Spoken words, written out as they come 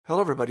Hello,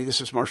 everybody. This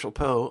is Marshall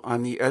Poe.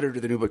 I'm the editor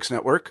of the New Books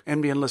Network.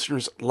 NBN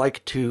listeners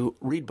like to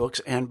read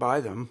books and buy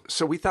them.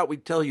 So we thought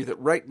we'd tell you that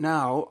right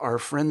now, our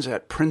friends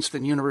at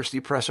Princeton University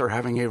Press are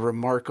having a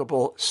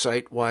remarkable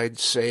site-wide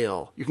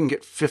sale. You can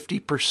get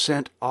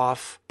 50%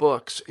 off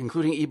books,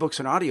 including ebooks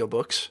and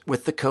audiobooks,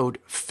 with the code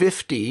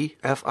 50,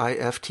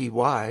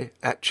 F-I-F-T-Y,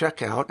 at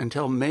checkout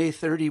until May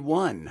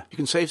 31. You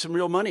can save some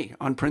real money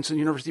on Princeton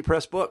University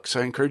Press books.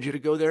 I encourage you to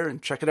go there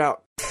and check it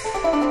out.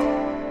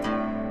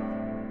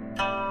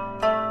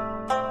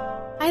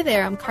 Hi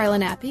there, I'm Carla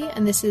Nappi,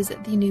 and this is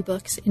the New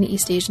Books in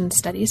East Asian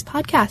Studies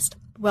podcast.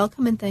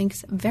 Welcome and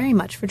thanks very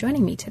much for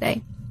joining me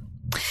today.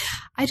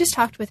 I just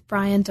talked with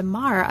Brian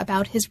DeMar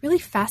about his really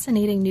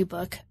fascinating new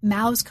book,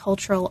 Mao's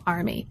Cultural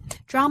Army,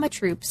 Drama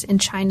Troops in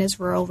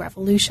China's Rural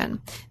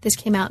Revolution. This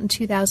came out in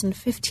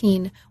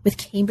 2015 with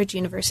Cambridge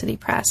University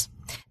Press.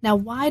 Now,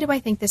 why do I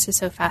think this is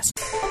so fascinating?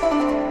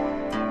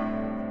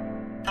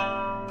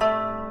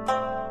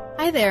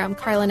 Hi there, I'm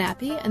Carla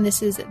Nappi, and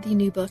this is the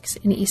New Books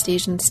in East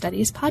Asian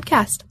Studies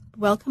podcast.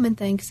 Welcome and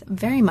thanks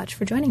very much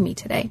for joining me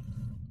today.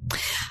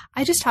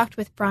 I just talked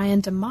with Brian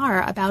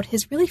DeMar about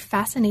his really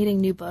fascinating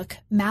new book,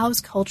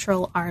 Mao's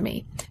Cultural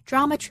Army,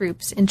 Drama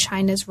Troops in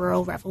China's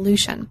Rural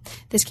Revolution.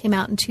 This came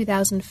out in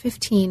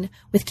 2015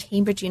 with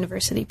Cambridge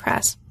University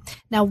Press.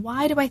 Now,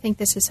 why do I think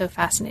this is so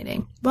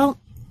fascinating? Well,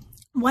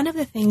 one of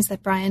the things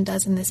that Brian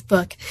does in this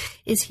book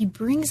is he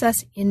brings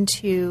us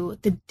into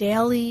the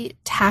daily,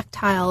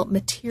 tactile,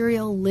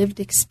 material, lived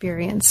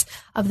experience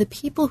of the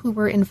people who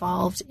were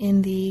involved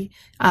in the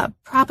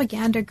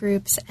propaganda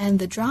groups and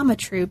the drama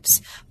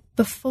troops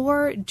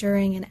before,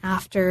 during, and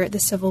after the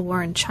Civil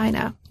War in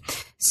China.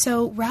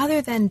 So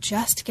rather than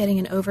just getting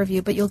an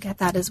overview, but you'll get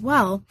that as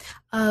well,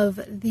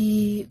 of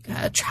the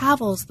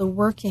travels, the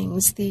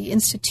workings, the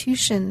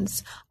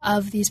institutions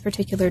of these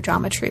particular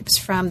drama troupes,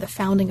 from the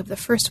founding of the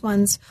first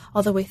ones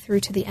all the way through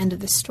to the end of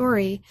the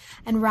story.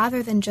 And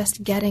rather than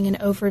just getting an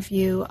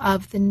overview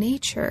of the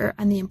nature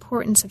and the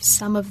importance of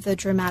some of the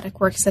dramatic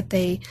works that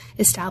they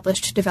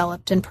established,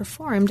 developed, and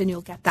performed, and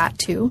you'll get that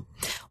too,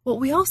 what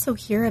we also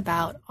hear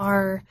about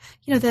are,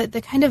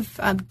 the kind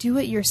of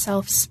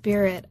do-it-yourself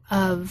spirit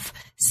of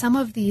some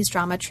of these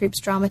drama troupes,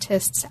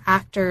 dramatists,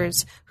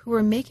 actors who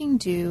are making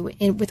do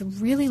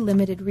with really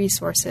limited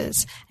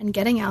resources and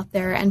getting out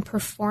there and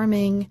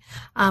performing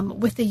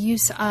with the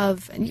use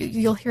of,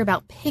 you'll hear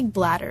about pig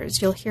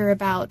bladders, you'll hear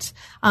about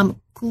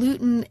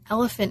gluten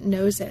elephant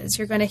noses.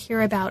 You're going to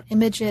hear about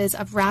images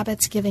of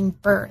rabbits giving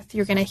birth.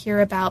 You're going to hear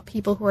about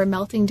people who are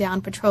melting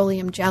down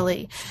petroleum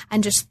jelly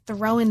and just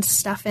throwing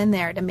stuff in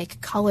there to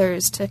make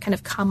colors to kind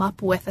of come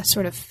up with a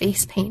sort of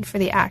face paint for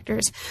the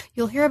actors.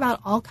 You'll hear about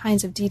all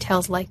kinds of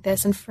details like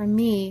this. And for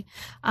me,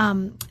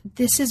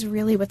 this is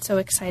really what's so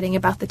exciting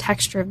about the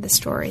texture of the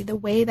story, the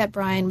way that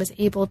Brian was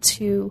able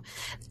to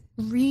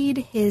read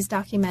his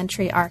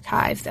documentary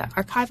archive, the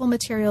archival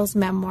materials,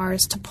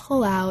 memoirs, to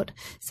pull out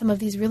some of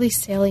these really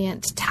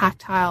salient,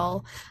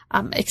 tactile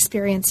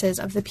experiences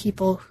of the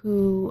people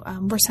who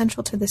were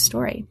central to the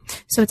story.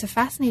 So it's a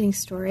fascinating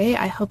story.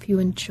 I hope you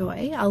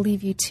enjoy. I'll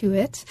leave you to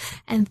it.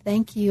 And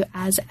thank you,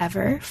 as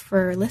ever,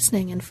 for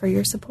listening and for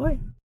your support.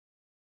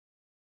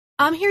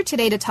 I'm here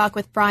today to talk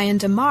with Brian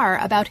DeMar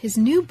about his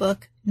new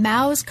book,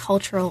 Mao's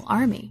Cultural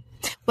Army.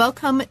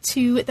 Welcome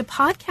to the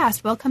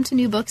podcast. Welcome to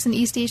New Books in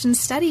East Asian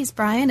Studies,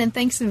 Brian, and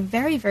thanks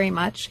very, very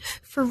much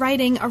for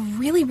writing a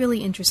really,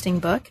 really interesting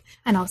book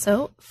and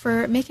also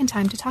for making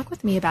time to talk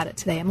with me about it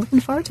today. I'm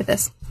looking forward to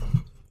this.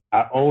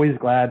 Always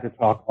glad to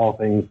talk all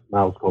things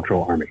Mao's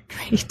Cultural Army.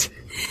 Great.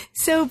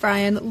 So,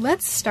 Brian,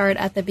 let's start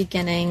at the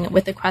beginning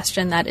with a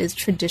question that is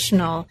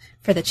traditional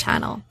for the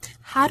channel.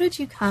 How did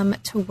you come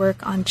to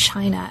work on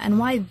China, and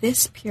why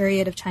this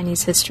period of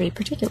Chinese history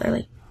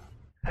particularly?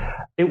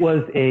 It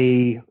was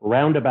a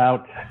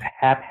roundabout,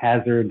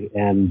 haphazard,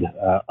 and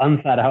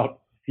unthought-out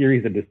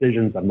series of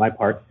decisions on my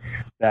part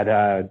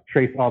that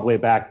trace all the way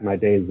back to my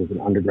days as an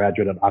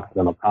undergraduate at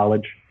Occidental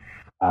College.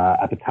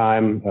 At the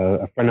time,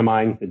 a friend of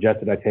mine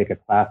suggested I take a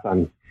class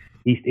on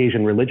East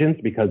Asian religions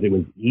because it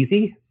was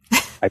easy.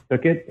 I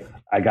took it.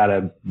 I got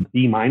a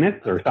B-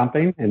 or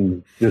something,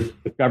 and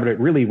just discovered it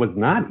really was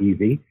not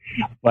easy.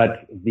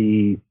 But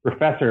the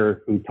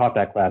professor who taught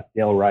that class,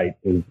 Dale Wright,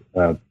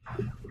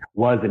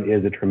 was and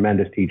is a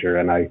tremendous teacher.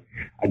 And I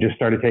just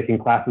started taking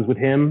classes with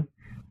him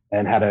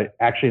and had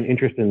actually an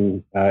interest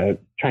in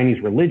Chinese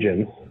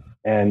religions,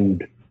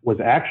 and was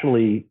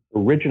actually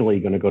originally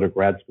going to go to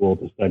grad school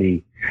to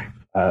study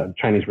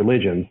Chinese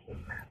religions.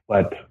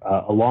 But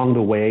along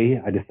the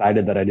way, I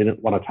decided that I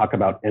didn't want to talk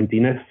about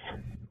emptiness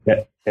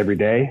every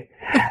day.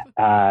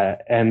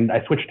 And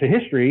I switched to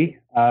history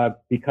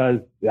because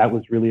that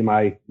was really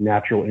my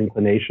natural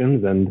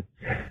inclinations. And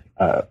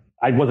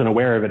I wasn't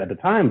aware of it at the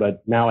time,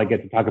 but now I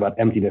get to talk about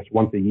emptiness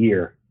once a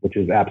year, which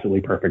is absolutely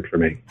perfect for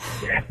me.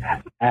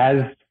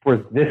 As for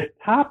this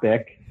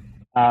topic,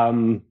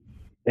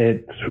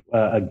 it's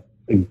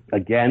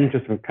again,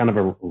 just kind of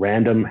a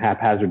random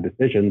haphazard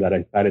decision that I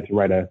decided to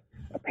write a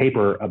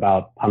paper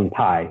about Peng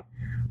Pai,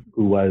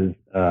 who was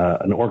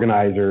an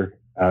organizer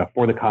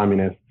for the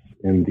communists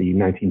in the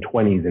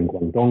 1920s in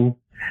Guangdong.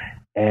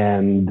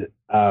 And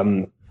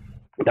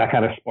that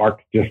kind of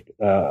sparked just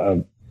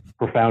a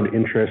profound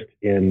interest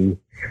in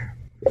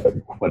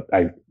what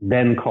I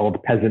then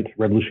called peasant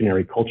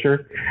revolutionary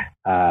culture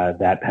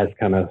that has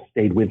kind of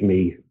stayed with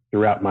me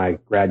throughout my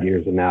grad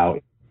years and now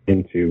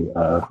into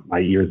my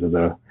years as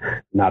a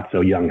not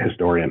so young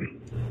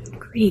historian.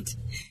 Great.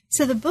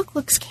 So the book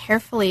looks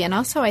carefully, and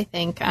also I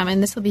think,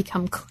 and this will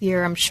become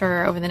clear, I'm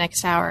sure, over the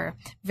next hour,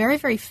 very,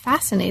 very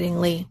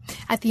fascinatingly,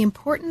 at the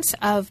importance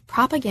of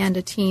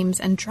propaganda teams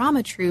and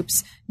drama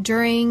troops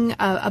during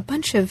a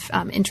bunch of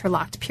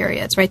interlocked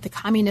periods, right? The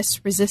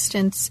communist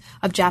resistance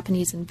of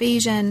Japanese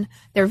invasion,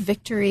 their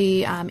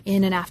victory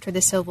in and after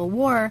the Civil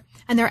War,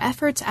 and their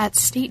efforts at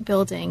state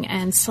building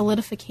and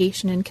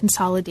solidification and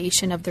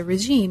consolidation of the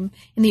regime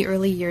in the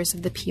early years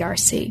of the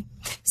PRC.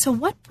 So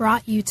what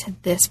brought you to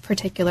this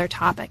particular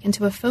topic and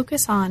to a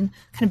focus on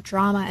kind of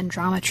drama and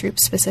drama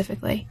troops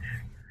specifically?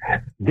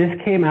 This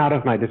came out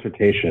of my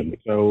dissertation.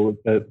 So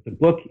the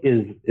book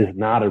is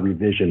not a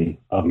revision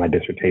of my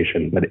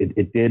dissertation, but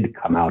it did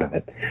come out of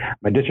it.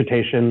 My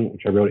dissertation,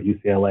 which I wrote at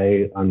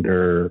UCLA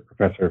under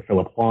Professor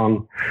Philip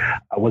Huang,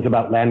 was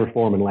about land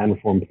reform and land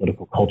reform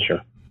political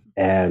culture.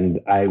 And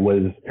I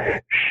was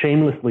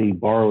shamelessly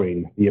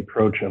borrowing the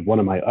approach of one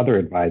of my other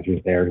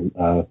advisors there,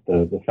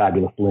 the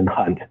fabulous Lynn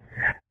Hunt,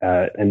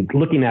 and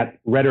looking at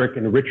rhetoric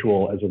and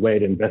ritual as a way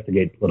to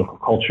investigate political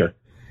culture.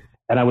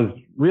 And I was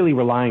really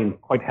relying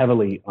quite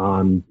heavily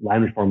on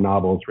land reform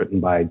novels written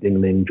by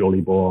Ding Ling, Zhou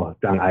Libo,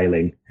 Zhang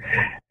Ailing.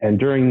 And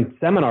during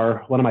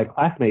seminar, one of my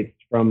classmates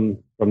from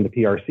the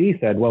PRC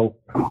said, well,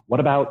 what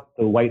about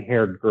the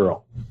white-haired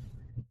girl?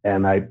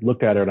 And I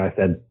looked at her and I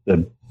said,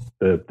 the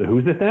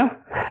who's this now?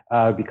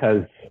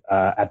 Because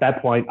at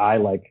that point, I,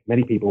 like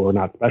many people who are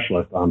not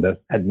specialists on this,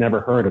 had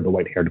never heard of the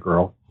white-haired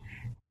girl,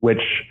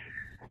 which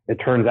it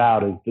turns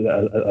out is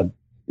an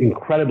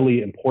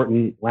incredibly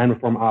important land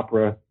reform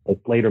opera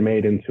that's later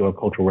made into a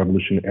Cultural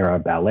Revolution era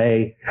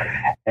ballet.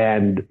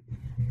 And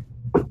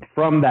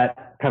from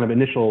that kind of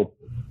initial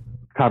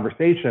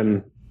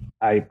conversation,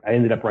 I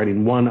ended up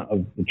writing one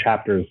of the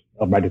chapters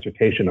of my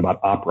dissertation about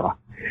opera.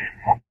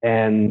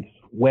 And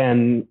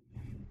when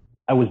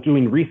I was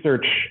doing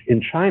research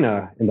in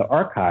China in the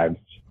archives,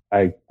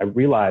 I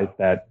realized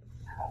that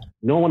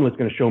no one was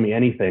going to show me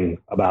anything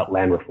about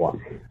land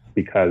reform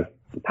because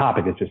the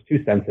topic is just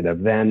too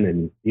sensitive then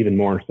and even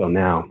more so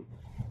now.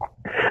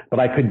 But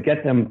I could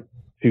get them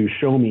to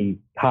show me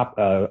top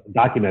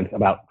documents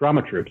about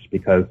drama troops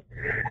because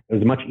it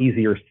was a much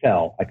easier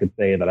sell. I could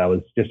say that I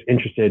was just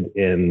interested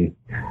in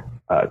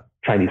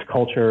Chinese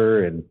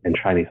culture and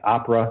Chinese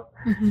opera.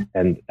 Mm-hmm.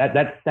 And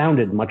that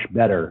sounded much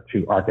better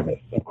to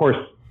archivists. Of course,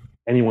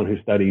 anyone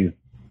who studies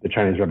the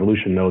Chinese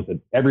Revolution knows that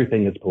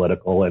everything is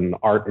political and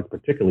art is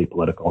particularly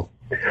political.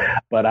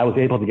 But I was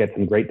able to get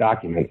some great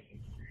documents.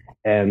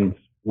 And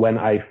when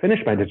I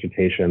finished my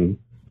dissertation,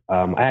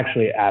 I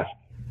actually asked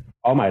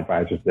all my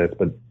advisors this,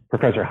 but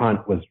Professor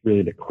Hunt was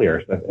really the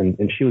clearest.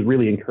 And she was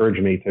really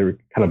encouraging me to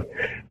kind of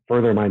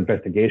further my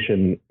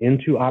investigation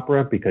into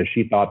opera because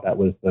she thought that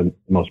was the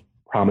most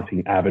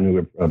promising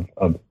avenue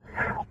of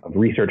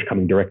research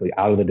coming directly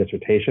out of the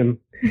dissertation.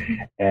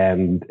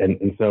 And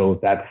so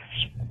that's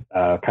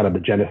kind of the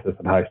genesis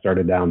of how I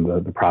started down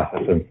the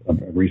process of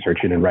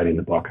researching and writing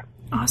the book.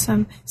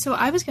 Awesome. So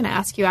I was going to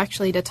ask you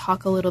actually to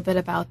talk a little bit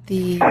about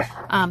the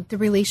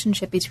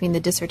relationship between the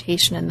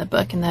dissertation and the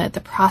book and the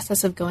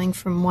process of going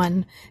from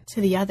one to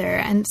the other.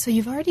 And so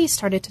you've already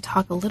started to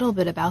talk a little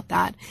bit about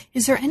that.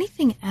 Is there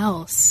anything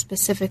else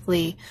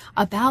specifically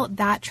about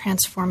that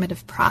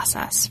transformative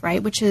process,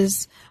 right, which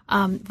is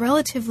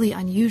relatively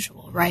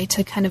unusual, right,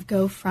 to kind of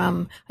go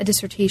from a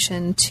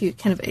dissertation to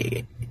kind of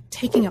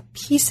taking a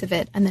piece of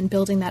it and then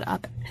building that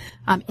up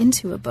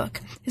into a book?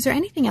 Is there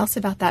anything else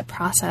about that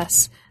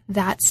process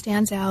that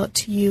stands out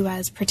to you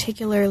as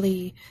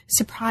particularly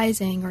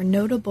surprising or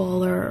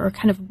notable or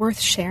kind of worth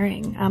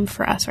sharing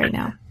for us right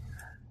now?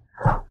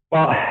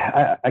 Well,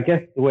 I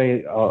guess the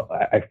way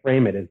I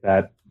frame it is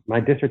that my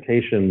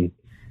dissertation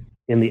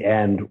in the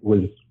end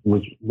was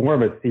more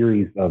of a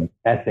series of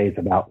essays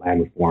about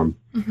land reform.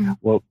 Mm-hmm.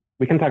 Well,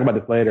 we can talk about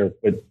this later,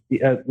 but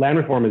land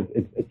reform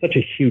it's such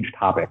a huge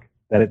topic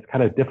that it's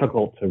kind of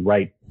difficult to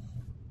write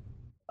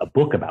a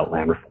book about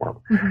land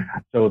reform. Mm-hmm.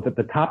 So that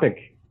the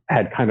topic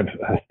had kind of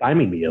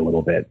stymied me a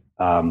little bit.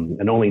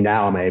 And only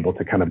now am I able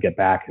to kind of get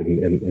back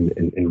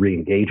and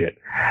re-engage it.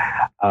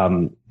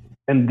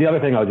 And the other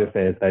thing I'll just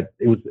say is that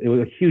it was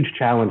a huge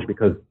challenge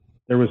because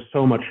there was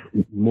so much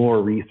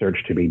more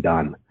research to be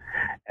done.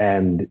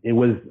 And it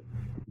was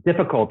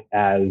difficult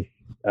as,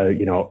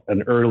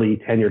 an early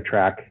tenure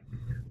track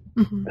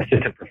mm-hmm.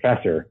 assistant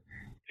professor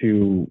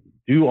to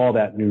do all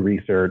that new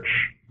research,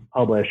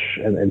 publish,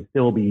 and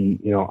still be,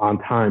 on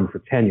time for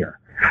tenure.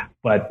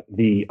 But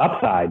the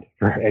upside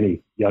for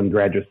any young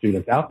graduate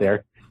students out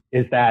there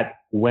is that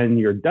when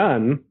you're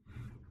done,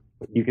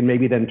 you can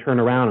maybe then turn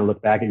around and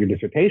look back at your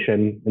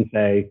dissertation and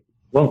say,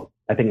 well,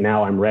 I think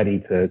now I'm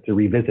ready to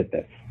revisit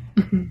this.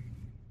 Mm-hmm.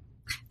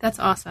 That's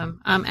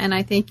awesome. And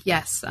I think,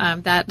 yes,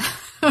 that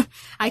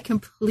I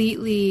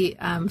completely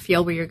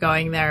feel where you're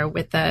going there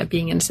with the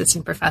being an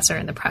assistant professor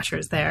and the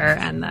pressures there.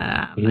 And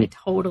I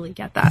totally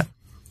get that.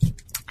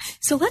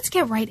 So let's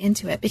get right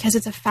into it, because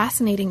it's a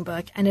fascinating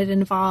book, and it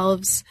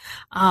involves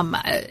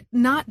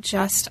not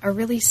just a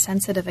really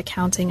sensitive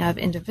accounting of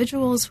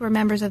individuals who are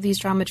members of these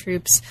drama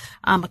troupes,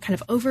 a kind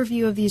of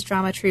overview of these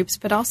drama troupes,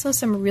 but also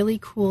some really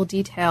cool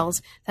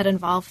details that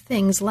involve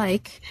things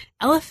like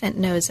elephant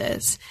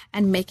noses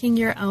and making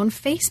your own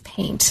face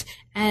paint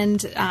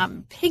and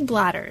pig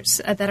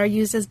bladders that are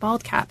used as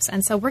bald caps.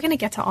 And so we're going to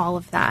get to all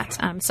of that.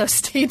 So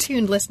stay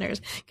tuned,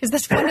 listeners, because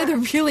that's one of the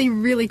really,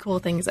 really cool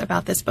things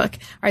about this book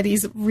are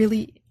these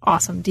really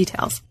awesome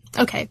details.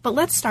 Okay, but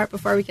let's start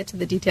before we get to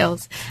the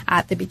details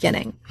at the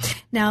beginning.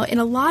 Now, in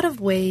a lot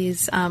of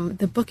ways,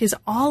 the book is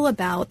all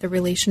about the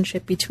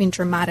relationship between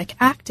dramatic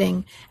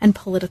acting and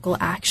political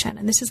action.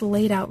 And this is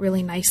laid out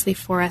really nicely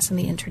for us in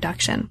the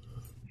introduction.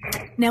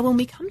 Now, when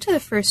we come to the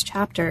first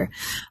chapter,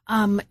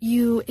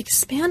 you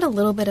expand a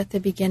little bit at the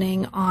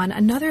beginning on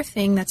another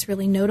thing that's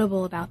really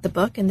notable about the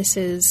book, and this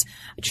is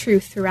true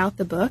throughout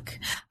the book,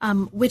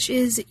 which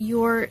is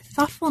your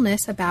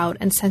thoughtfulness about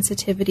and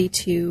sensitivity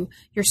to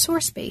your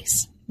source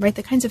base, right?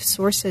 The kinds of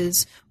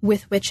sources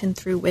with which and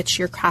through which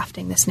you're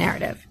crafting this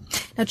narrative.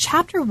 Now,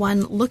 chapter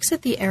 1 looks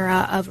at the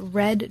era of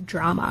red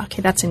drama,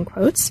 okay, that's in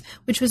quotes,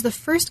 which was the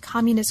first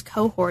communist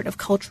cohort of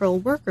cultural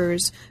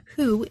workers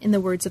who, in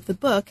the words of the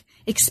book,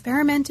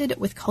 experimented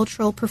with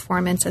cultural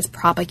performance as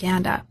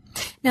propaganda.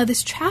 Now,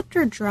 this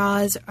chapter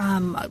draws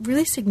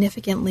really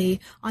significantly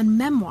on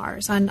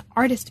memoirs, on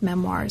artist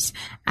memoirs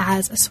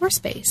as a source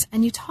base.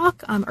 And you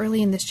talk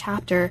early in this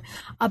chapter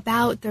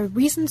about the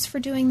reasons for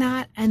doing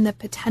that and the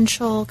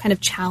potential kind of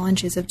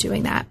challenges of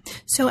doing that.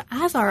 So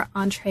as our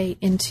entree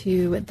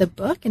into the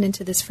book and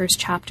into this first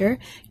chapter,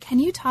 can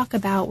you talk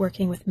about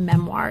working with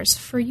memoirs?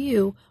 For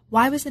you,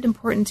 why was it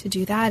important to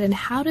do that? And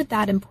how did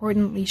that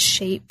importantly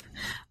shape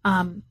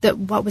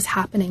what was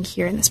happening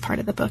here in this part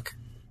of the book?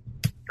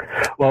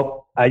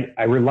 Well,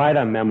 I relied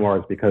on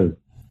memoirs because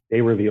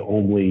they were the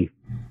only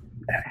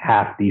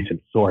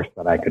half-decent source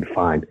that I could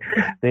find.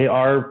 They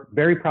are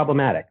very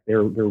problematic.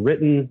 They're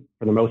written,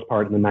 for the most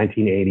part, in the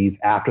 1980s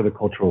after the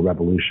Cultural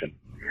Revolution.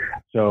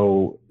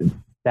 So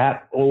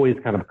that always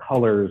kind of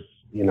colors,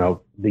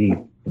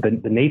 the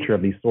nature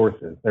of these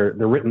sources. They're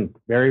written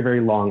very,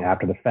 very long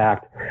after the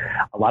fact.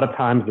 A lot of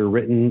times they're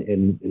written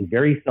in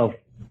very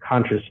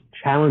self-conscious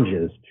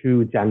challenges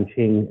to Jiang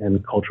Qing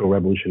and Cultural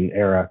Revolution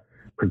era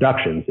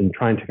productions and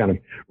trying to kind of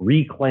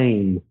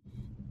reclaim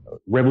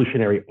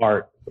revolutionary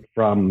art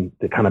from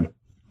the kind of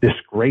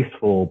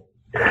disgraceful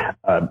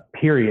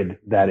period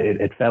that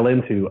it fell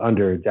into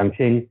under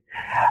Jiang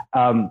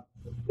Qing.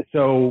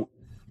 So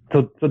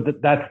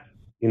that's,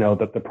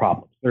 the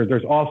problem.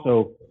 There's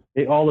also,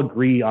 they all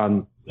agree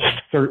on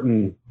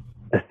certain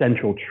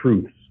essential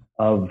truths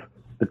of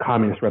the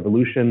Communist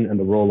Revolution and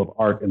the role of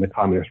art in the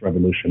Communist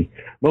Revolution.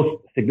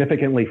 Most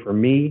significantly for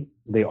me,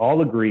 they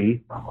all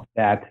agree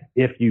that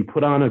if you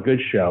put on a good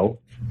show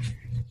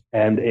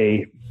and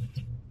a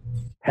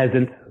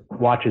peasant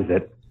watches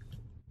it,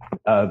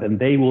 then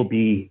they will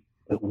be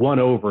won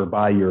over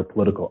by your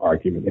political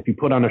argument. If you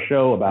put on a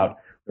show about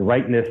the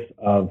rightness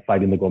of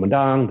fighting the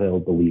Kuomintang, they'll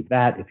believe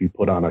that. If you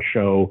put on a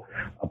show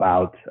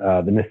about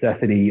the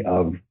necessity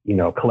of,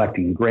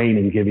 collecting grain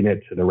and giving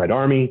it to the Red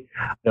Army,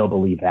 they'll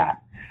believe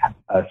that.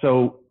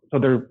 So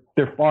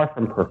they're far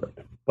from perfect.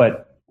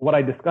 But what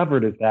I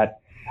discovered is that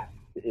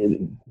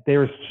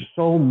there's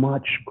so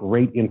much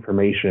great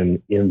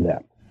information in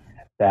them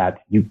that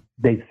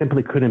they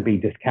simply couldn't be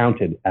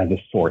discounted as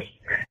a source.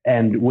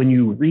 And when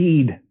you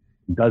read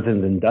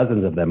dozens and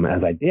dozens of them,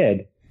 as I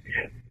did,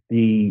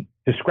 the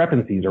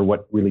discrepancies are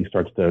what really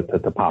starts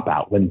to pop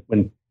out.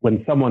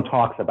 When someone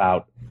talks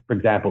about, for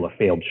example, a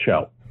failed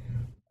show,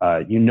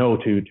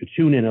 to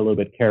tune in a little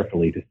bit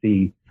carefully to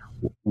see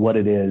what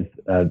it is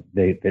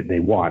they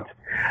want.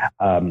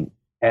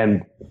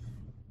 And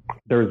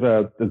there's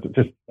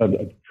just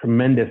a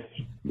tremendous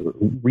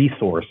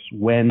resource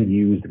when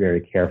used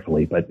very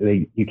carefully, but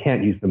you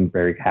can't use them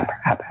very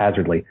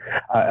haphazardly.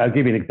 I'll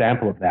give you an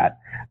example of that.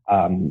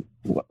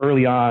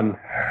 Early on,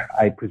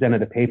 I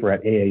presented a paper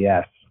at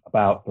AAS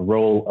about the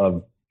role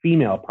of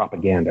female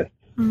propagandists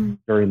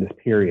during this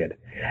period.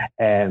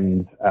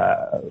 And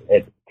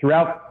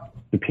throughout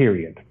the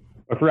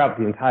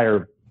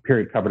entire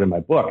period covered in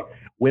my book,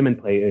 women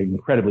play an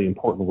incredibly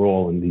important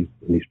role in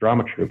these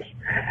drama troupes.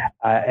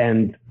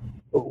 And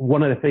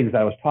one of the things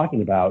I was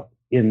talking about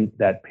in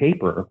that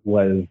paper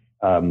was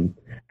kind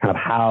of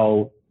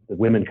how the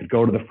women could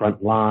go to the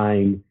front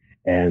line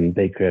and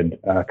they could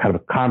kind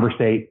of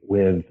conversate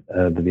with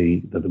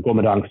the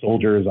Kuomintang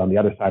soldiers on the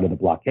other side of the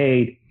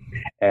blockade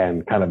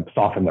and kind of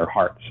soften their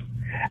hearts.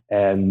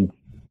 And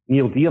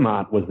Neil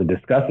Diamant was the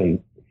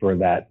discussing for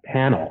that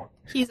panel.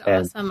 He's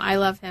awesome. I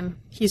love him.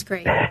 He's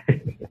great.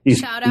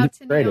 Shout out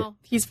to Neil.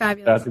 He's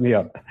fabulous. Shout out to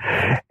Neil.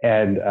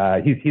 And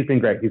he's been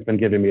great. He's been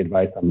giving me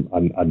advice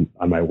on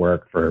my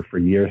work for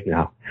years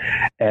now.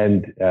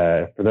 And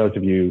for those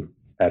of you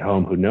at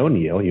home who know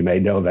Neil, you may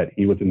know that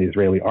he was in the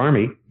Israeli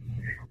army.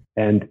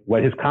 And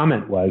what his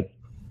comment was,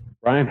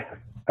 Brian,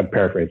 I'm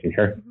paraphrasing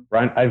here,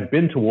 Brian, I've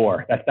been to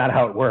war. That's not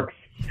how it works.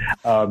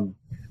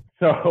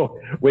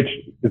 Which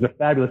is a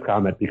fabulous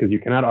comment, because you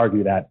cannot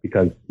argue that,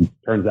 because it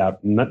turns out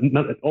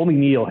only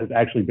Neil has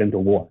actually been to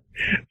war.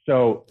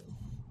 So,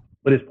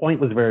 but his point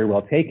was very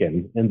well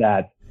taken, in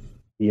that,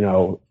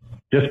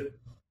 just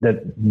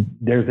that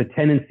there's a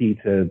tendency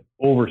to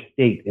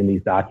overstate in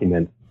these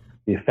documents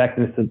the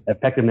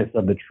effectiveness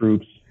of the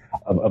troops,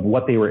 of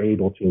what they were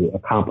able to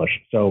accomplish.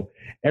 So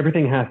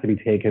everything has to be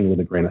taken with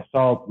a grain of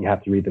salt. You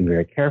have to read them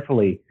very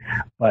carefully.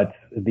 But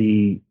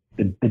the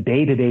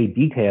day-to-day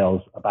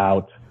details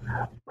about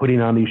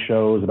putting on these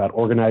shows, about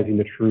organizing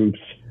the troops,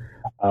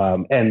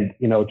 and,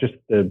 just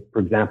for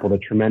example, the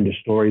tremendous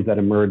stories that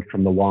emerged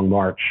from the Long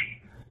March,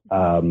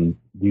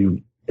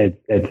 it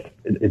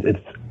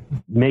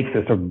makes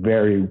this a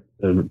very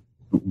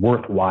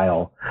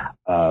worthwhile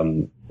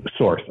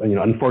source.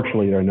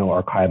 Unfortunately, there are no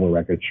archival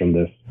records from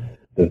this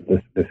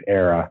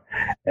era,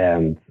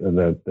 and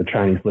the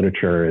Chinese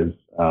literature is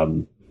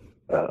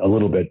a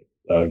little bit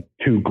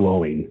too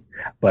glowing.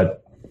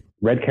 But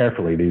read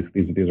carefully,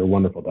 these are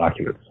wonderful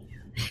documents.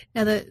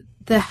 Now,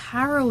 the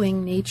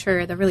harrowing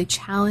nature, the really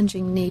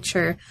challenging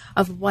nature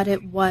of what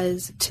it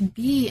was to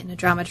be in a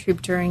drama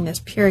troupe during this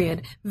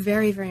period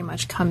very, very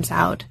much comes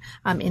out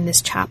in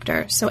this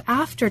chapter. So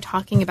after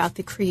talking about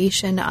the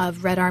creation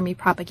of Red Army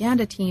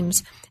propaganda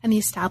teams and the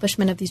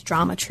establishment of these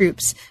drama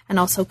troupes and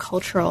also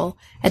cultural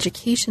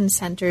education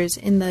centers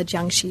in the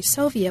Jiangxi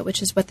Soviet,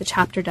 which is what the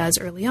chapter does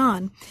early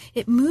on,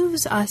 it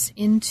moves us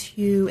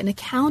into an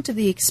account of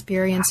the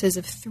experiences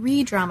of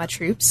 3 drama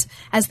troupes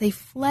as they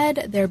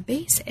fled their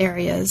base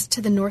areas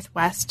to the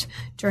Northwest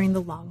during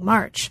the Long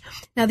March.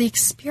 Now, the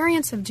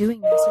experience of doing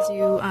this, as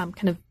you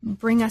kind of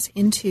bring us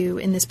into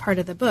in this part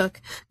of the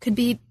book, could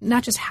be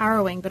not just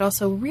harrowing, but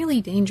also really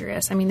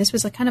dangerous. I mean, this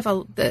was a kind of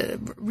a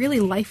really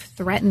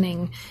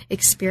life-threatening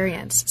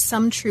experience.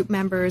 Some troop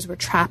members were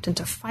trapped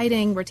into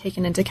fighting, were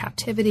taken into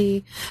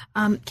captivity.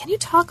 Can you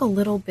talk a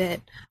little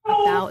bit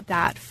about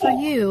that? For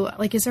you,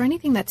 is there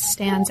anything that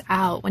stands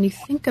out when you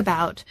think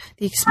about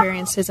the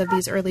experiences of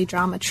these early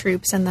drama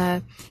troupes and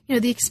the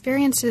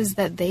experiences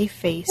that they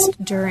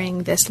faced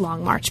during this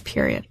Long March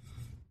period?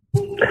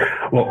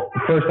 Well,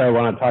 first I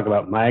want to talk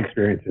about my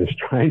experiences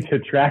trying to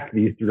track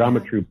these drama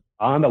troupes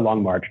on the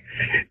Long March.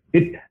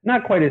 It's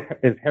not quite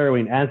as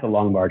harrowing as the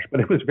Long March, but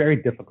it was very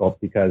difficult,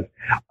 because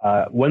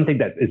one thing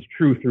that is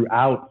true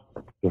throughout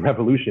the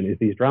revolution is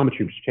these drama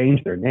troupes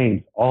change their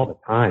names all the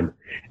time,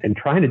 and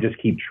trying to just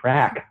keep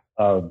track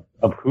of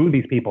who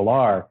these people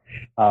are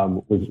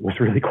was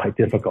really quite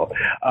difficult.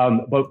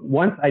 But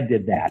once I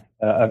did that,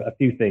 a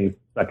few things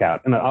stuck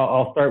out, and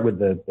I'll start with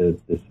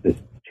this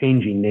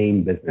changing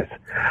name business.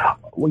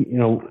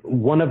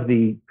 One of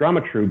the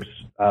drama troupes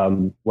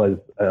was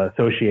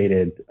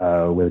associated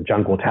with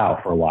Zhang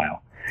Guotao for a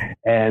while,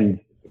 and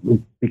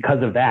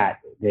because of that,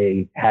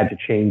 they had to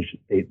change.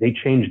 They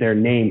changed their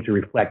name to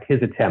reflect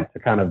his attempt to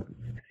kind of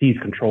seize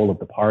control of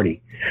the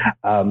party.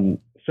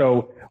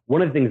 So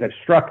one of the things that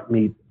struck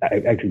me,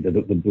 actually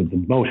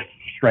the most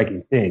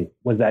striking thing,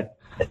 was that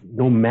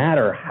no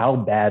matter how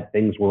bad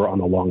things were on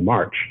the Long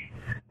March,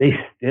 they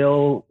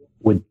still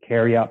would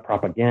carry out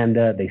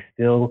propaganda. They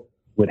still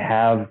would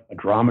have a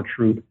drama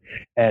troupe.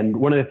 And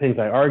one of the things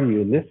I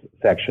argue in this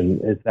section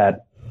is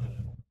that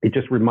it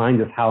just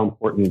reminds us how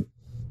important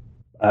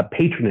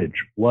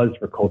patronage was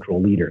for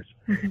cultural leaders.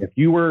 Mm-hmm. If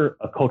you were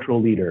a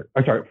cultural leader,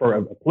 for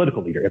a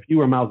political leader, if you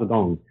were Mao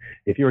Zedong,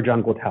 if you were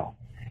Zhang Guotao,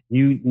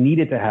 you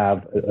needed to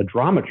have a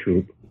drama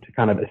troupe to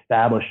kind of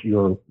establish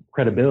your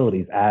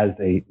credibilities as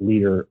a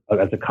leader,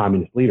 as a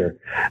communist leader.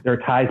 There are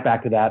ties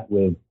back to that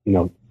with,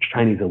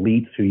 Chinese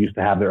elites who used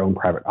to have their own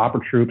private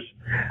opera troupes.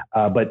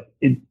 But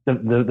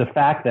the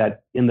fact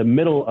that in the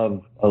middle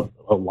of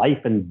a life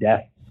and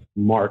death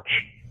march,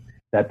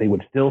 that they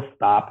would still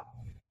stop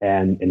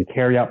and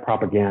carry out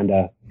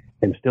propaganda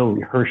and still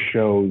rehearse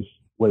shows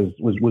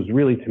was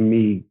really, to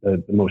me,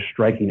 the most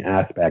striking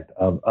aspect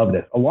of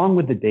this, along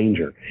with the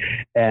danger.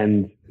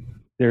 And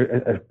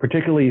there,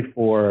 particularly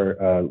for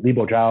Li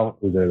Boozhao,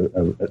 who's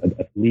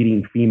a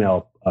leading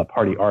female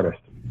party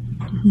artist,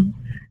 mm-hmm.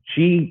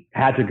 She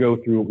had to go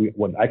through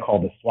what I call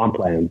the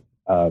swamplands,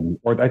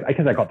 or I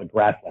guess I call it the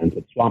grasslands,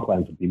 but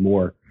swamplands would be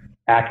more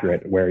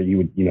accurate, where you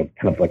would,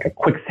 kind of like a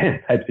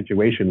quicksand type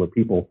situation where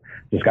people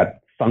just got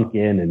sunk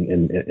in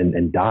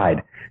and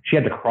died. She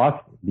had to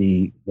cross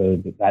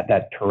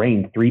that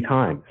terrain 3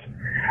 times.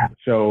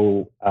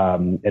 So,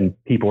 and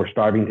people were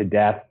starving to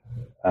death.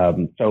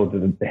 So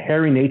the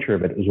hairy nature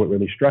of it is what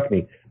really struck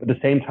me. But at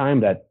the same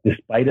time, that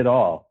despite it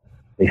all,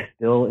 they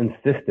still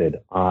insisted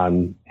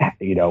on,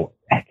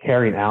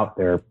 carrying out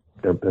their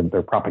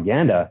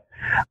propaganda.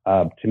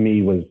 To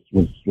me, was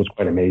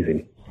quite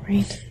amazing.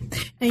 Right.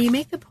 Now, you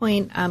make the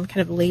point kind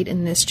of late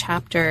in this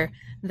chapter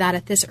that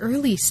at this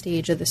early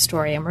stage of the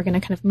story, and we're going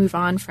to kind of move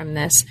on from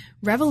this,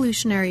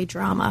 revolutionary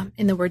drama,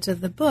 in the words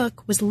of the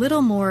book, was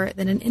little more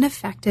than an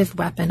ineffective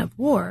weapon of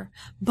war,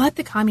 but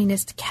the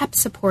communists kept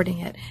supporting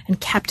it and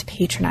kept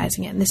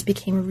patronizing it, and this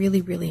became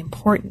really, really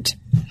important.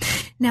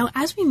 Now,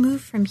 as we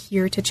move from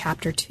here to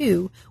chapter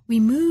 2, we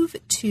move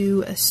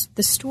to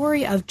the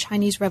story of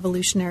Chinese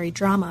revolutionary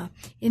drama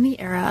in the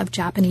era of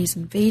Japanese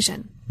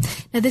invasion.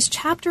 Now, this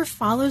chapter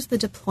follows the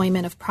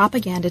deployment of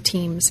propaganda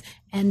teams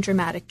and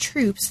dramatic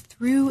troops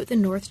through the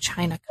North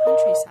China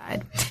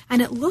countryside.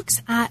 And it looks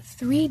at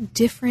 3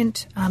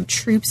 different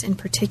troops in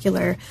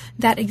particular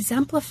that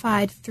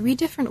exemplified 3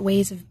 different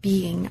ways of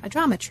being a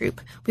drama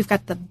troupe. We've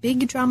got the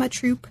big drama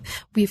troupe,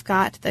 we've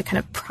got the kind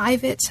of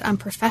private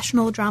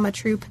professional drama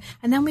troupe,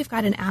 and then we've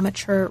got an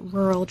amateur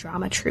rural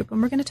drama troupe.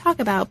 And we're going to talk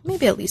about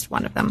maybe at least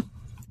one of them.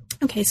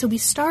 Okay, so we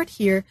start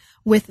here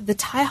with the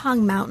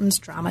Taihang Mountains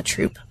Drama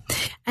Troupe.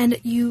 And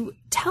you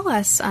tell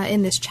us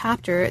in this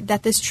chapter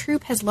that this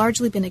troupe has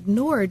largely been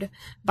ignored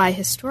by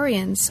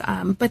historians,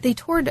 but they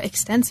toured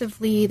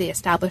extensively, they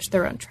established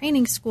their own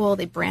training school,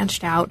 they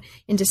branched out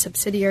into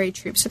subsidiary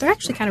troops, so they're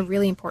actually kind of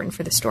really important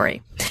for the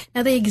story.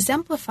 Now, they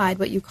exemplified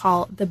what you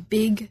call the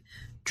big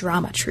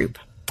drama troupe.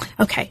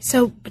 Okay,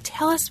 so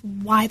tell us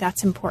why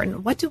that's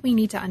important. What do we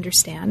need to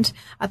understand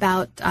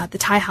about the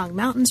Taihang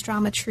Mountains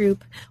Drama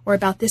Troupe or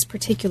about this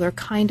particular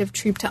kind of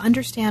troupe to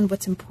understand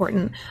what's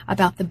important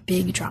about the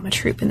big drama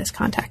troupe in this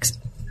context?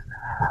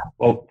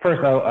 Well,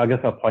 first, I guess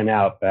I'll point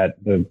out that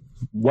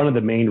one of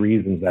the main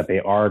reasons that they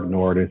are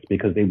ignored is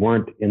because they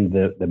weren't in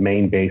the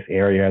main base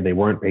area. They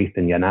weren't based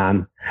in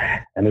Yan'an,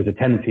 and there's a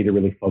tendency to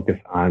really focus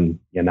on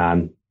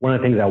Yan'an. One of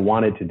the things I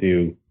wanted to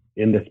do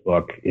in this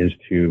book is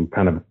to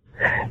kind of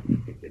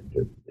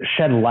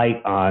shed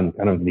light on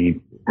kind of the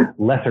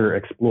lesser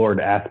explored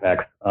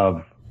aspects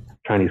of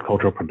Chinese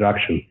cultural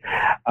production.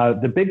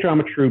 The big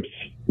drama troops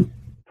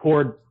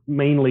toured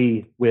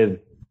mainly with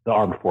the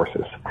armed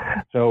forces.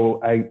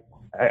 So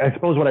I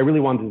suppose what I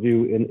really wanted to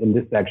do in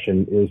this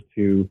section is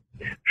to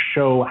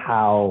show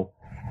how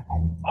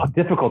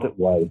difficult it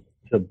was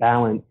to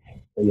balance,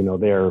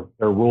 their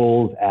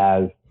roles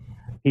as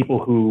people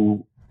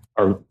who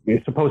are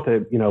supposed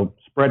to,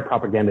 spread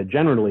propaganda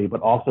generally,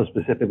 but also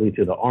specifically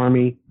to the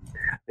army.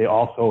 They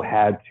also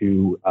had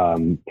to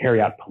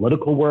carry out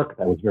political work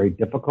that was very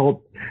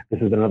difficult.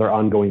 This is another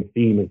ongoing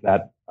theme, is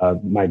that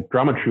my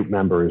drama troupe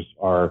members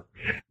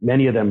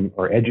many of them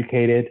are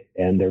educated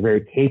and they're very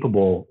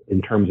capable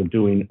in terms of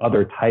doing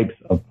other types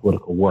of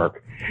political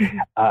work.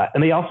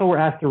 And they also were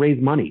asked to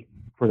raise money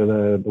for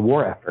the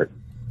war effort.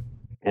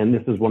 And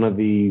this is one of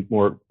the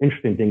more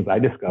interesting things I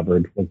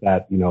discovered, was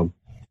that,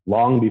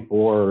 long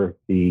before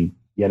the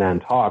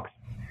Yan'an talks,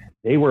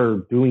 they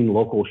were doing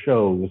local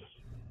shows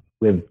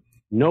with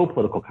no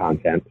political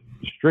content,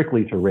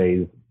 strictly to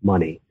raise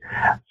money.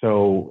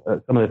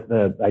 So some of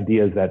the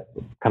ideas that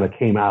kind of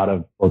came out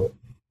of, or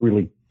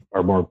really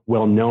are more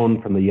well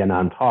known from the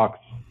Yan'an talks,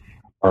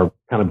 are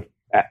kind of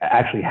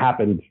actually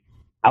happened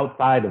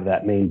outside of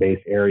that main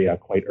base area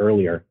quite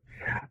earlier.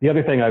 The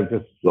other thing I've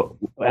just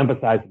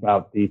emphasized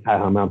about the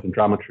Taihang Mountain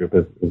Drama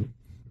Troupe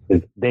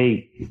is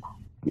they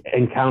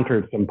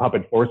encountered some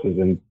puppet forces,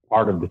 and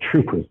part of the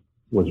troupe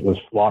was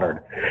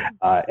slaughtered.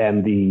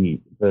 And the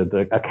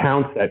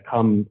accounts that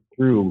come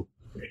through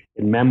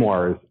in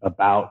memoirs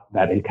about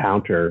that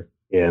encounter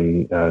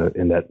in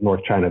that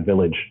North China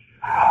village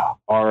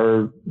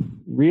are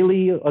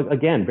really,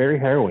 again, very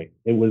harrowing.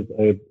 It was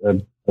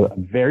a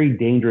very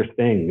dangerous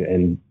thing.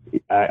 And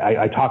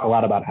I talk a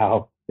lot about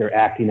how they're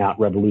acting out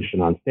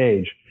revolution on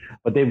stage,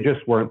 but they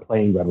just weren't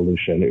playing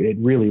revolution. It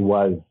really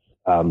was,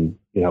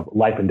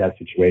 life and death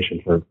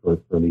situation for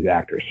these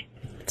actors.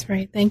 That's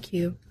right. Thank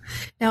you.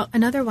 Now,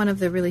 another one of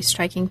the really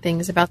striking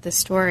things about this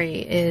story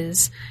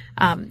is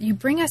you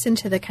bring us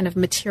into the kind of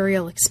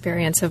material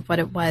experience of what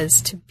it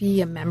was to be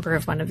a member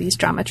of one of these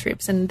drama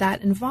troupes. And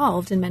that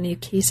involved, in many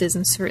cases,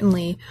 and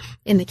certainly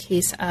in the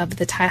case of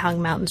the Taihang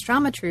Mountains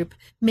Drama Troupe,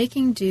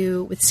 making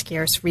do with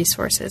scarce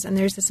resources. And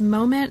there's this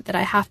moment that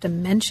I have to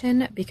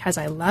mention because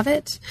I love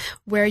it,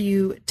 where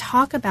you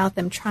talk about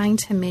them trying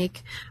to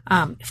make,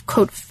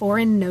 quote,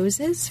 foreign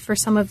noses for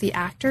some of the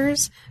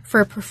actors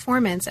for a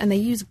performance. And they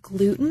use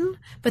gluten,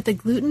 but the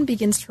gluten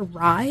begins to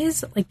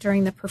rise like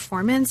during the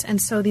performance.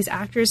 And so these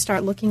actors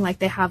start looking like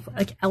they have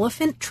like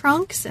elephant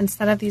trunks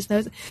instead of these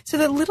noses. So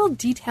the little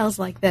details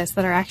like this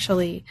that are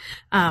actually,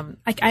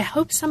 I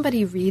hope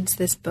somebody reads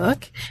this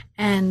book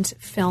and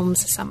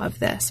films some of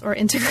this or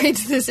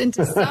integrates this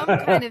into some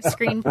kind of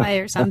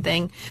screenplay or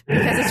something,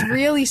 because it's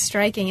really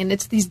striking. And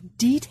it's these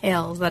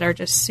details that are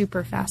just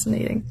super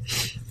fascinating.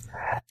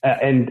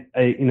 I'm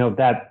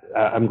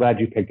glad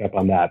you picked up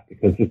on that,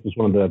 because this is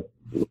one of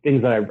the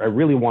things that I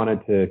really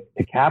wanted to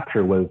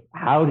capture was,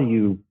 how do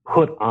you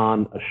put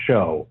on a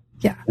show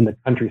in the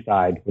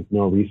countryside with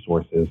no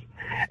resources?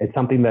 It's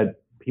something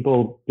that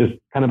people just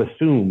kind of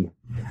assume,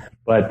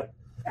 but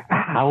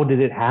how did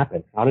it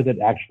happen? How did it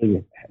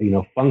actually,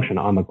 function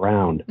on the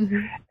ground?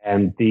 Mm-hmm.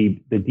 And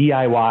the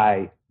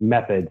DIY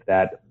methods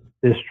that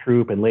this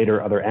troupe and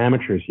later other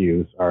amateurs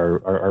use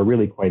are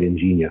really quite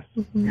ingenious.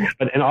 Mm-hmm.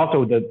 And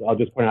also, I'll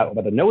just point out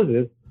about the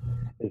noses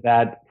is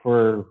that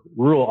for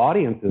rural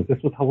audiences, this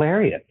was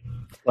hilarious.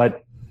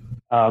 But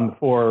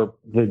for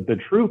the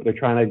troupe, they're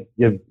trying to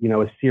give,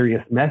 a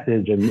serious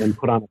message and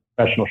put on a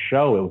professional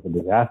show. It was a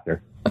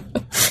disaster.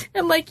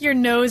 And like your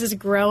nose is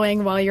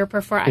growing while you're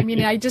performing. I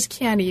mean, I just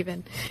can't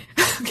even.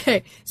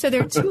 Okay, so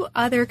there are two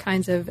other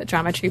kinds of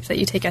drama troupes that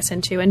you take us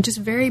into, and just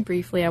very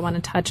briefly, I want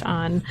to touch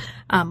on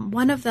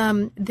one of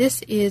them.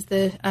 This is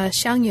the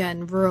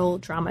Xiangyuan Rural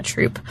Drama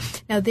Troupe.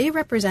 Now, they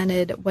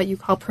represented what you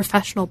call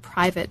professional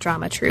private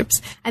drama troupes,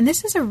 and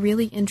this is a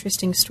really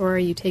interesting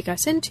story you take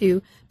us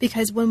into,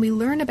 because when we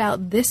learn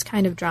about this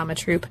kind of drama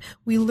troupe,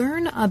 we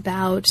learn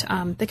about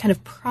the kind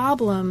of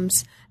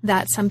problems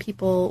that some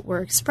people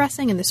were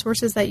expressing and the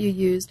sources that you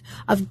used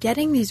of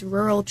getting these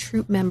rural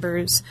troupe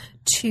members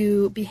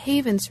to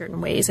behave in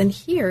certain ways. And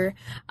here,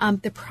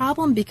 the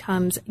problem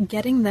becomes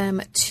getting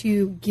them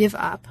to give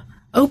up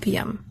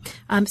opium.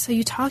 So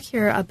you talk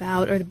here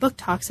about, or the book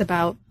talks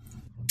about,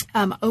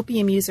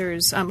 opium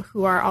users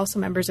who are also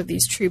members of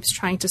these troupes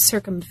trying to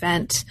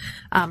circumvent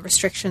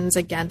restrictions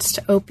against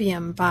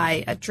opium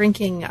by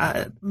drinking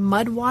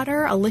mud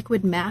water, a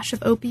liquid mash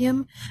of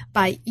opium,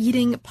 by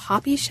eating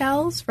poppy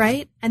shells,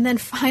 right? And then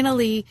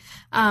finally,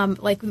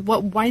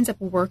 what winds up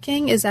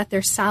working is that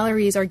their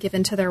salaries are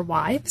given to their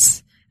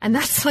wives. And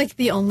that's like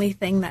the only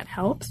thing that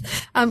helps.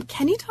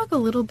 Can you talk a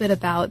little bit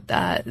about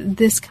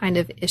this kind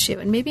of issue?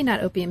 And maybe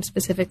not opium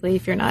specifically,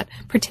 if you're not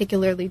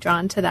particularly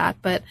drawn to that,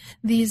 but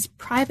these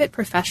private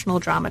professional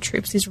drama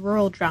troupes, these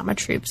rural drama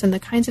troupes, and the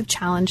kinds of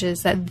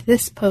challenges that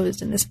this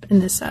posed in this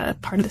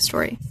part of the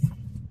story.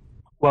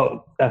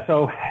 Well,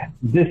 so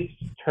this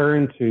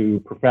turn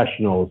to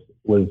professionals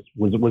was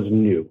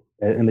new.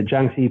 In the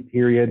Jiangxi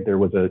period, there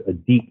was a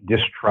deep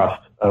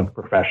distrust of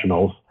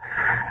professionals.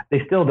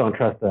 They still don't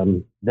trust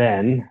them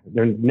then.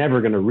 They're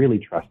never going to really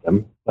trust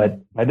them. But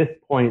by this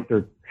point,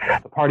 the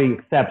party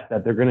accepts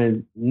that they're going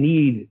to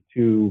need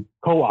to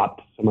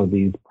co-opt some of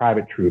these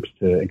private troupes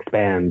to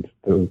expand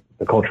the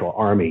cultural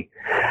army.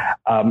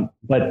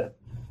 But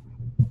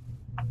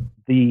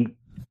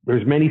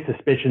there's many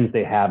suspicions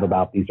they have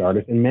about these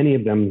artists, and many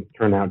of them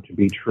turn out to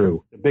be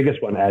true. The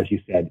biggest one, as you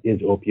said,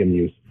 is opium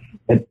use.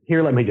 And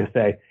here, let me just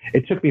say,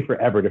 it took me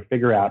forever to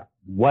figure out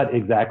what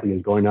exactly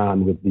is going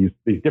on with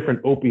these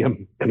different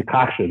opium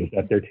concoctions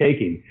that they're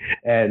taking.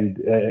 And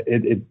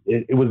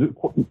it was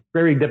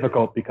very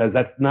difficult because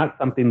that's not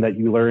something that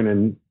you learn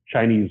in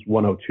Chinese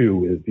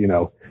 102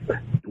 is,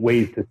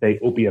 ways to say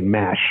opium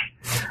mash.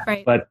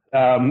 Right. But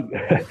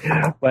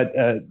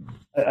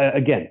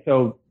again,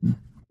 so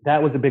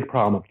that was a big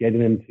problem of getting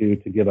them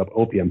to give up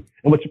opium.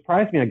 And what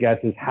surprised me, I guess,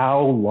 is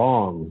how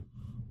long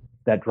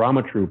that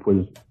drama troupe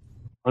was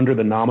under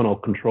the nominal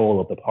control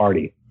of the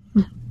party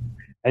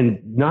and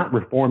not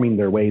reforming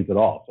their ways at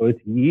all. So it's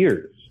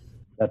years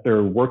that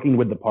they're working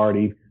with the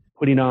party,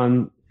 putting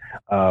on,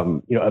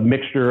 a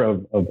mixture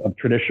of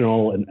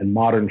traditional and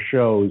modern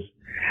shows,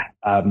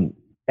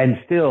 and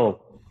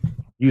still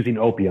using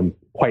opium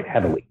quite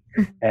heavily.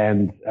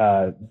 And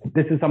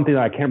this is something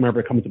that I can't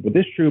remember comes up with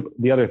this troupe.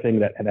 The other thing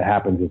that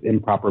happens is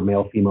improper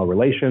male-female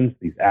relations.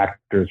 These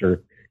actors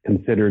are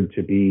considered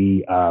to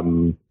be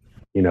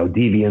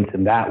deviants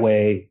in that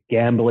way,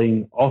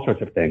 gambling, all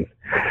sorts of things.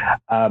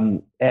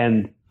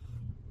 And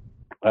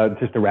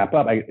just to wrap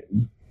up,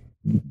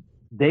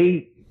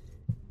 this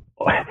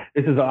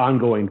is an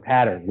ongoing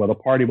pattern. Well, the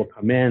party will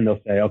come in,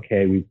 they'll say,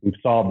 okay, we've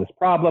solved this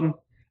problem.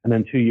 And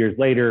then 2 years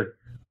later,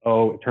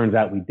 it turns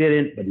out we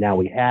didn't, but now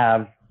we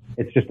have.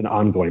 It's just an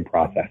ongoing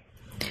process.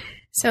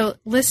 So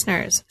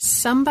listeners,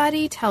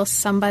 somebody tell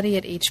somebody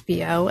at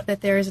HBO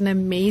that there is an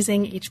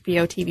amazing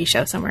HBO TV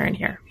show somewhere in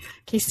here.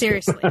 Okay,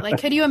 seriously.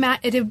 Could you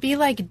imagine? It would be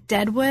like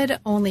Deadwood,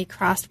 only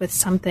crossed with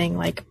something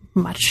like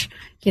much,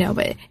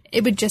 but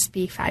it would just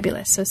be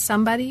fabulous. So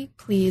somebody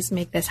please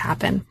make this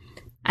happen.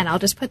 And I'll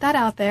just put that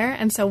out there.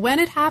 And so when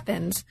it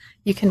happens,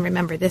 you can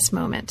remember this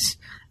moment.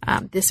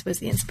 This was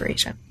the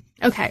inspiration.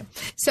 Okay,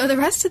 so the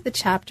rest of the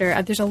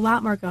chapter, there's a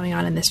lot more going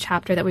on in this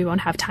chapter that we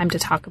won't have time to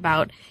talk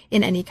about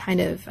in any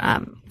kind of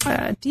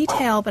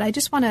detail, but I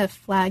just want to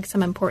flag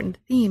some important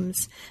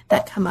themes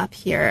that come up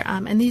here.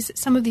 And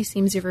some of these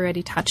themes you've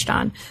already touched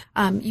on.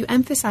 You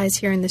emphasize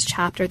here in this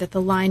chapter that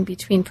the line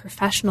between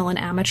professional and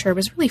amateur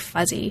was really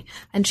fuzzy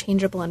and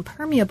changeable and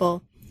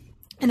permeable.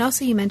 And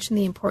also you mentioned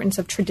the importance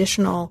of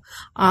traditional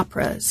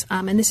operas.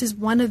 And this is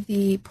one of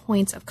the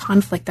points of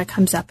conflict that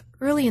comes up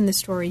early in the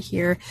story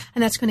here,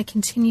 and that's going to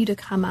continue to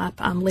come up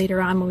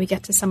later on when we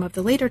get to some of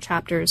the later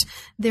chapters.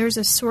 There's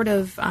a sort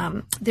of,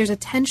 there's a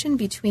tension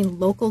between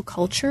local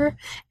culture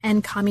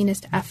and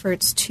communist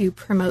efforts to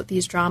promote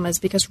these dramas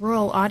because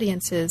rural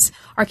audiences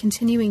are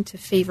continuing to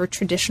favor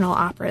traditional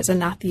operas and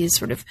not these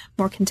sort of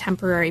more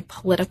contemporary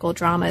political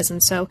dramas.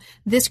 And so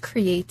this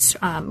creates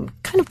kind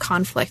of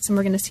conflicts, and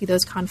we're going to see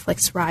those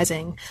conflicts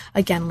rising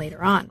again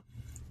later on.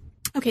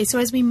 Okay, so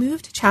as we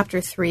move to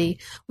chapter 3,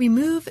 we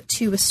move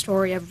to a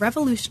story of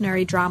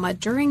revolutionary drama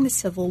during the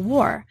Civil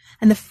War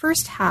and the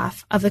first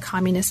half of the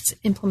communists'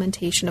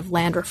 implementation of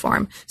land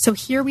reform. So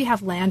here we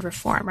have land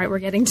reform, right? We're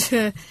getting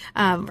to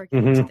the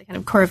kind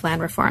of core of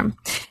land reform.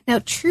 Now,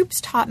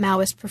 troops taught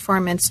Maoist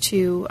performance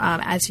to,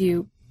 as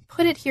you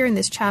put it here in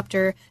this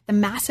chapter, the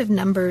massive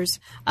numbers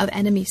of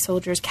enemy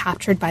soldiers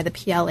captured by the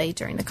PLA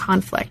during the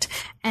conflict.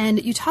 And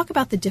you talk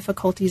about the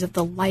difficulties of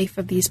the life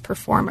of these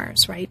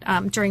performers, right?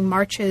 During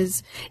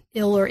marches,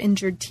 ill or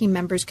injured team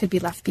members could be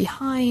left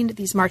behind.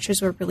 These marches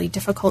were really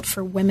difficult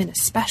for women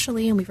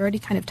especially, and we've already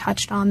kind of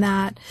touched on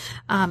that.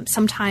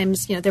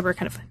 Sometimes, there were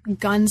kind of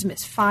guns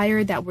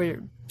misfired that were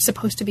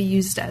supposed to be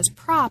used as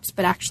props,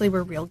 but actually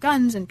were real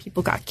guns, and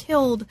people got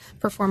killed.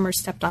 Performers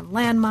stepped on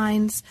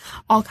landmines,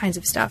 all kinds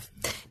of stuff.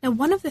 Now,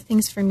 one of the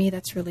things for me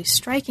that's really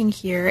striking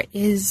here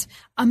is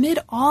amid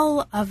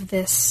all of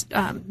this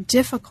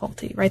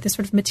difficulty, right, this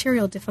sort of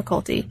material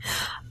difficulty,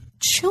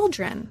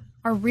 children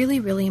are really,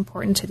 really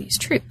important to these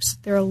troops.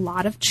 There are a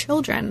lot of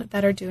children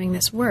that are doing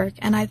this work,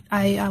 and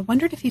I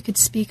wondered if you could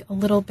speak a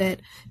little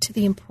bit to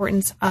the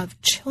importance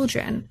of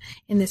children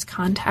in this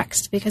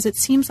context, because it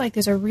seems like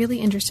there's a really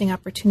interesting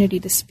opportunity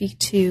to speak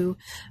to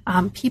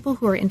people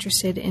who are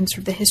interested in sort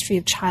of the history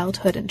of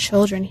childhood and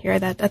children here.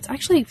 That's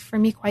actually, for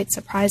me, quite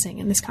surprising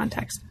in this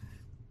context.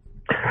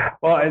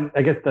 Well,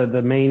 I guess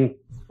the main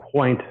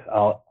point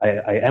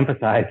I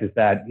emphasize is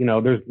that,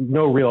 there's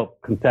no real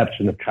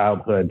conception of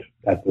childhood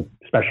as a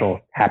special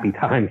happy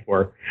time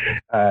for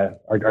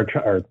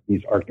our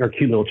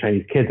cute little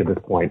Chinese kids at this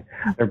point.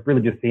 They're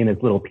really just seen as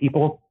little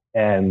people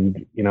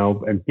and,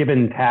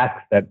 given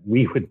tasks that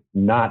we would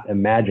not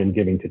imagine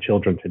giving to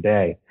children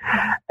today.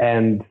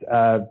 And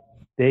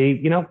they're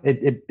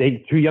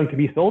too young to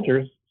be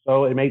soldiers,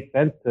 so it made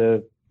sense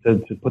to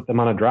put them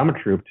on a drama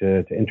troupe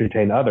to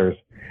entertain others.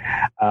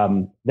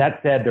 That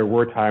said, there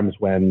were times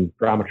when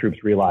drama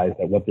troupes realized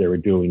that what they were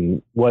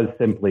doing was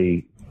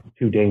simply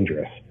too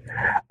dangerous,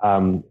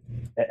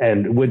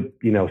 and would,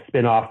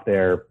 spin off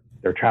their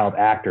child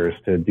actors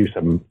to do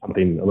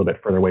something a little bit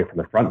further away from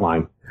the front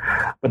line.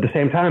 But at the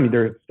same time,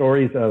 there are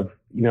stories of,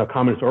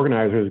 communist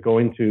organizers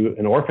going to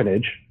an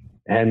orphanage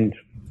and,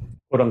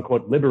 quote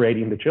unquote,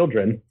 liberating the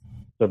children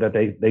so that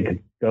they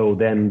could go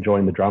then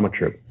join the drama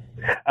troupe.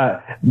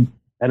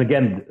 And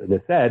again,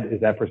 the said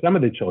is that for some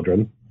of the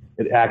children,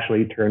 it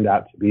actually turned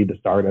out to be the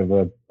start of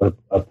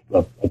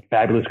a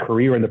fabulous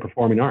career in the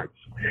performing arts.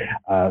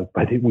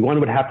 But one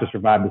would have to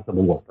survive the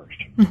Civil War first.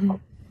 Mm-hmm.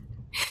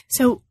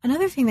 So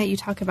another thing that you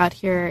talk about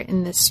here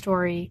in this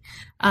story,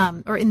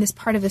 or in this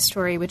part of the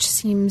story, which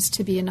seems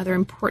to be another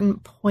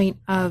important point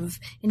of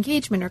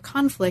engagement or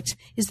conflict,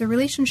 is the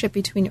relationship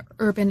between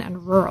urban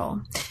and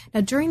rural.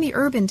 Now, during the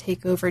urban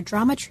takeover,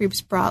 drama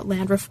troupes brought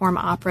land reform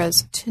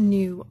operas to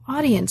new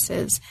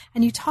audiences,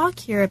 and you talk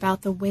here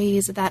about the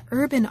ways that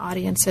urban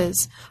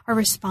audiences are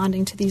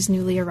responding to these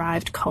newly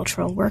arrived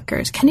cultural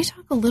workers. Can you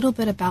talk a little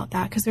bit about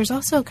that? Because there's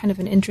also kind of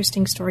an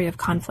interesting story of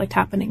conflict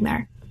happening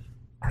there.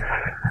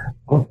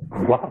 Well,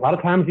 a lot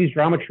of times these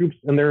drama troupes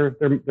and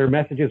their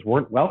messages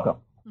weren't welcome.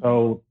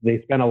 So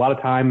they spent a lot of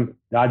time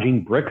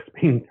dodging bricks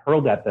being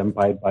hurled at them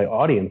by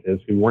audiences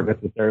who weren't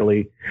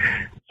necessarily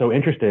so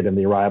interested in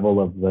the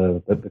arrival of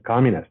the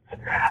communists.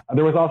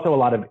 There was also a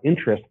lot of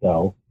interest,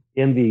 though,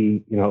 in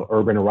the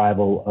urban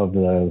arrival of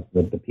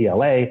the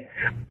PLA.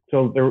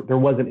 So there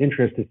was an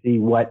interest to see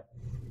what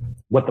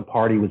the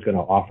party was going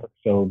to offer.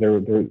 So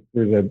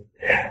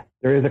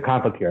there is a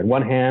conflict here. On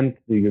one hand,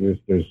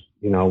 there's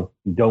you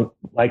don't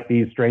like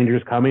these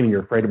strangers coming and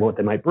you're afraid of what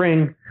they might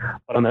bring.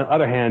 But on the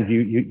other hand,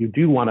 you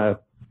do want to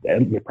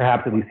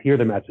perhaps at least hear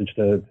the message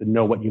to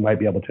know what you might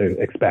be able to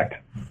expect.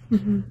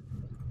 Mm-hmm.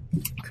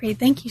 Great.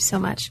 Thank you so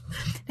much.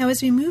 Now,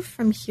 as we move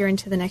from here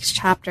into the next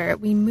chapter,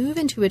 we move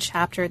into a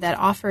chapter that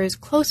offers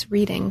close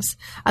readings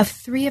of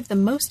three of the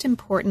most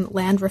important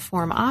land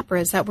reform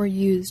operas that were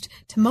used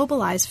to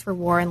mobilize for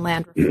war and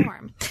land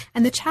reform.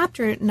 And the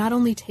chapter not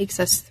only takes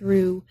us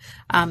through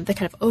the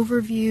kind of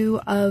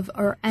overview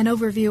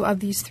of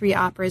these three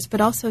operas, but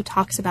also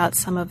talks about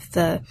some of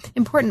the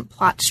important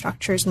plot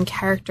structures and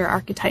character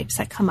archetypes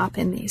that come up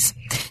in these.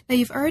 Now,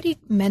 you've already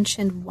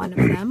mentioned one of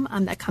them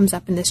that comes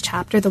up in this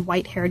chapter, the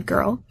white-haired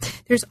girl.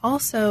 There's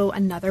also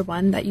another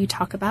one that you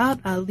talk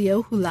about,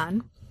 Liu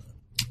Hulan.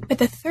 But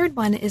the third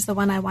one is the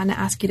one I want to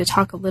ask you to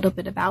talk a little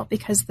bit about,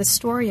 because the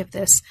story of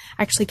this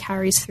actually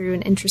carries through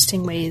in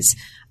interesting ways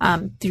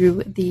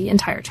through the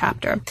entire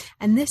chapter.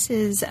 And this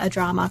is a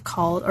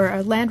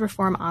a land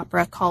reform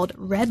opera called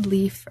Red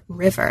Leaf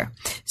River.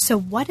 So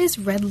what is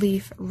Red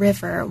Leaf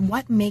River?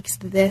 What makes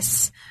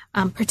this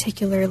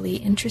particularly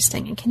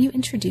interesting? And can you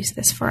introduce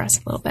this for us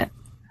a little bit?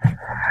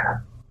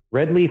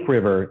 Red Leaf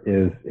River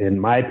is, in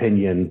my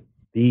opinion,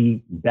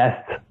 the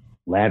best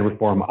land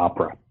reform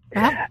opera.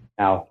 Yeah.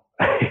 Now,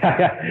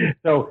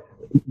 so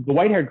the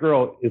white-haired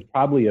girl is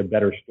probably a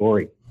better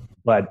story,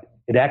 but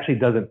it actually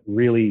doesn't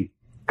really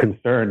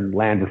concern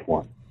land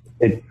reform.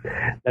 This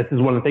is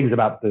one of the things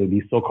about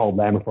these so-called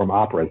land reform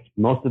operas.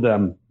 Most of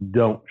them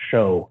don't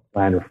show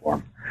land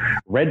reform.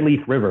 Red Leaf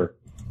River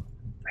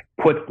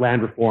puts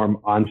land reform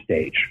on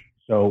stage.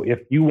 So if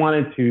you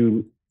wanted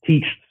to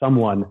teach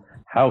someone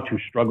how to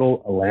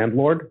struggle a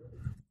landlord,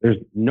 there's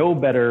no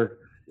better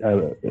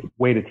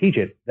way to teach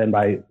it than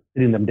by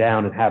sitting them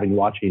down and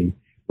watching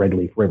Red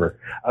Leaf River.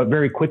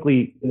 Very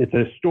quickly, it's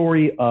a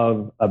story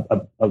of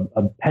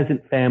a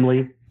peasant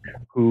family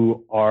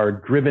who are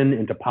driven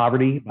into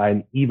poverty by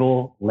an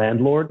evil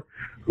landlord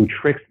who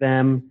tricks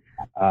them.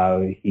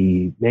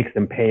 He makes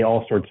them pay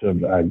all sorts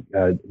of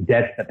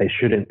debts that they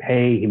shouldn't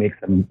pay. He makes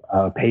them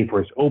pay for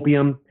his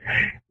opium.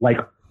 Like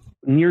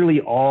nearly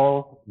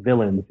all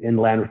villains in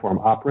land reform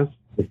operas,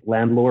 this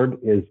landlord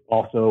is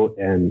also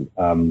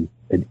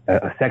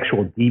a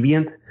sexual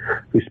deviant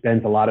who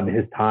spends a lot of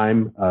his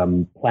time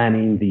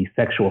planning the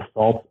sexual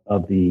assault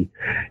of the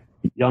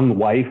young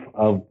wife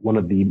of one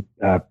of the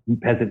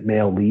peasant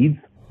male leads.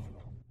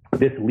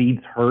 This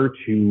leads her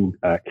to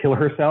kill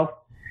herself,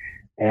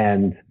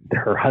 and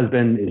her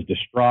husband is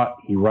distraught.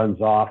 He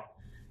runs off.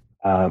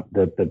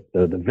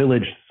 The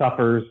village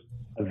suffers.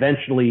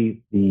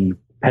 Eventually, the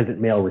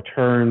peasant male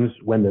returns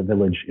when the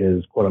village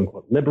is quote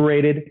unquote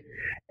liberated,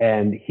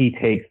 and he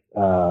takes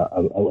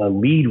a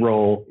lead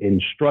role in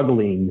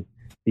struggling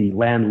the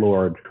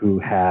landlord who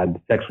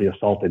had sexually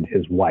assaulted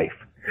his wife.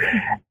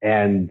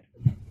 And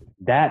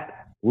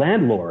that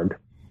landlord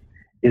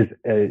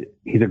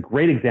he's a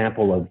great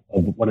example of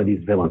one of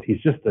these villains.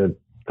 He's just a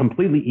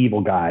completely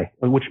evil guy,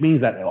 which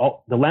means that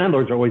the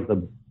landlords are always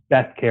the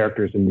best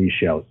characters in these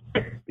shows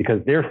because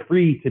they're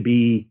free to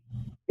be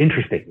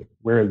interesting,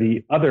 where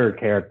the other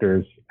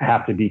characters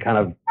have to be kind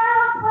of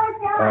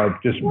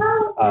just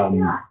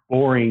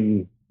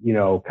boring,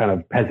 kind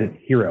of peasant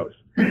heroes.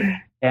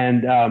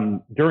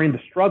 And during the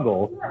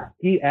struggle,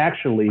 he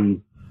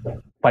actually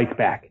fights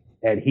back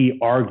and he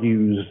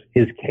argues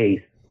his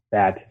case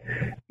that,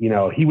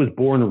 he was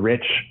born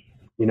rich,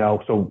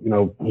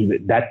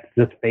 that's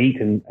just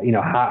fate. And,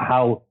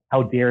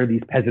 how dare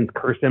these peasants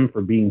curse him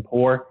for being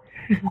poor?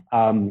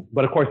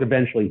 But of course,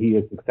 eventually he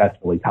is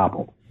successfully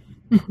toppled.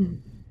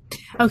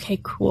 Okay,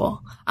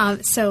 cool.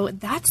 So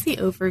that's the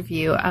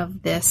overview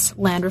of this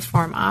land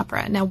reform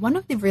opera. Now, one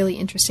of the really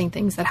interesting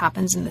things that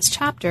happens in this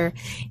chapter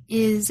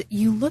is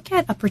you look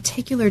at a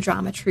particular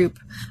drama troupe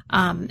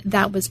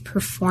that was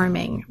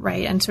performing,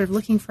 right, and sort of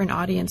looking for an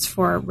audience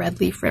for Red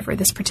Leaf River,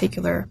 this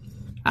particular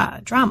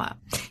drama.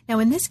 Now,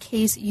 in this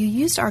case, you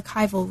used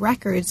archival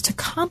records to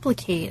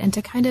complicate and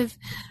to kind of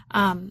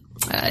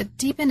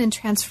deepen and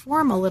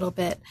transform a little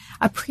bit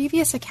a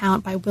previous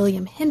account by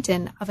William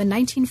Hinton of a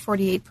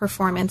 1948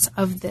 performance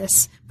of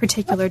this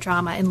particular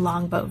drama in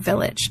Longboat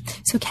Village.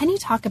 So can you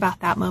talk about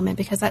that moment?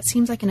 Because that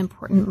seems like an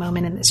important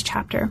moment in this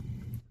chapter.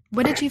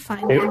 What did you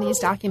find in these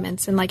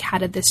documents, and how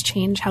did this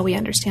change how we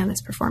understand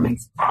this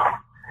performance?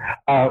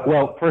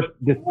 Well, first,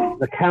 this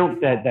account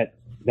that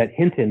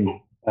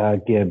Hinton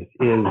gives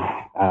is,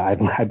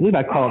 I believe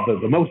I call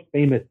it the most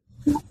famous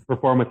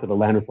performance of the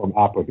land reform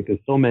opera, because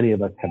so many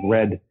of us have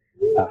read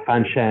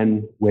Fan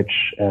Shen, which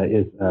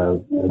is a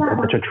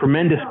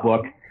tremendous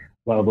book,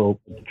 well,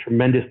 a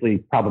tremendously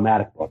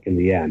problematic book in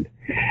the end.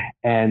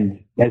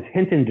 And as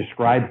Hinton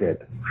describes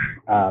it,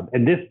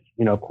 and this,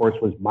 of course,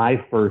 was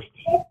my first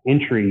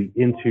entry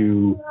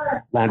into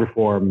land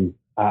reform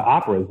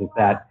operas, is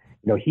that,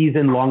 he's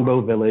in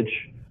Longboat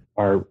Village,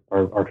 our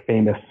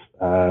famous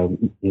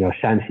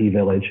Shanxi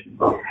village,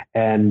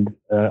 and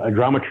a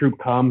drama troupe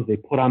comes. They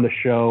put on the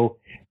show.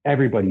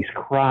 Everybody's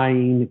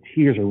crying.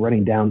 Tears are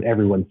running down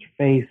everyone's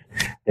face.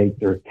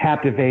 They're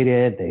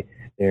captivated.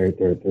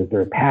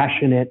 They're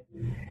passionate,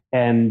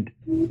 and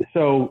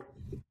so.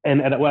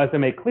 And as I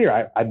make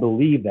clear, I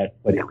believe that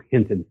what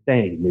Hinton's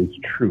saying is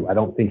true. I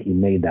don't think he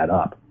made that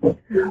up.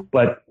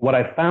 But what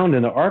I found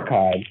in the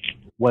archives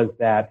was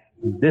that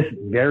this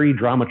very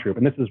drama troupe,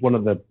 and this is one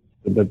of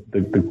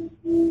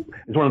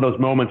it's one of those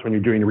moments when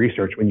you're doing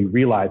research, when you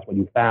realize what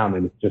you found,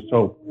 and it's just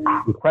so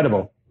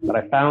incredible. But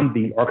I found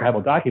the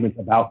archival documents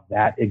about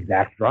that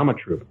exact drama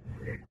troupe.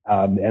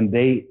 And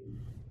they,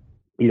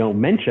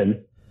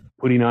 mention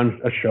putting on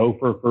a show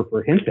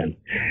for Hinton.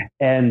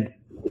 And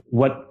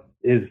what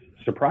is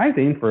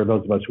surprising for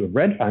those of us who have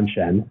read Fan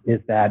Shen is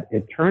that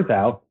it turns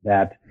out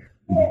that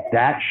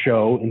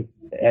show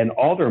and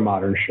all their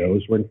modern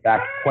shows were in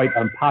fact quite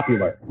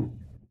unpopular.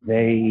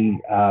 They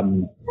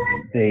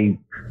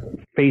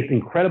faced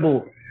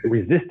incredible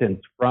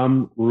resistance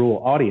from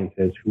rural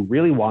audiences who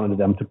really wanted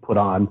them to put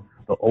on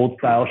the old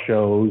style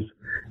shows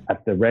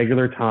at the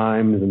regular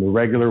times and the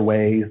regular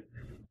ways,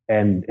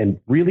 and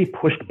really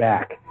pushed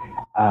back.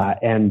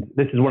 And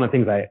this is one of the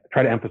things I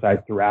try to emphasize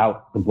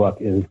throughout the book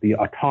is the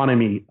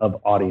autonomy of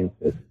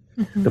audiences.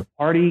 Mm-hmm. The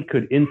party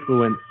could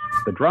influence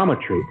the drama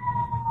troupe,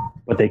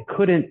 but they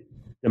couldn't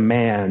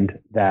demand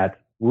that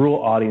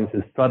rural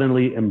audiences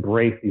suddenly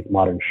embrace these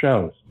modern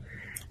shows.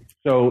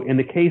 So in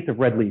the case of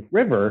Red Leaf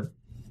River,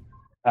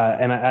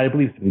 and I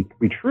believe to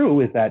be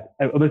true, is that,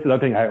 this is the other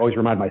thing I always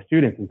remind my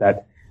students, is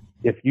that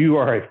if you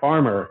are a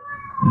farmer,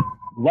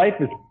 life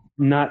is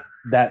not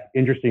that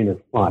interesting or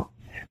fun.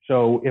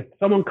 So if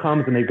someone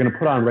comes and they're going to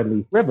put on Red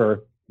Leaf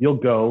River, you'll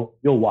go,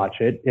 you'll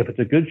watch it. If it's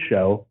a good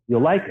show,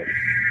 you'll like it.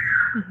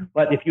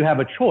 But if you have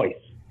a choice,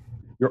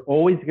 you're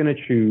always going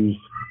to choose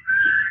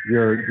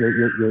your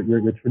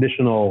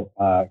traditional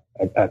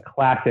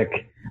classic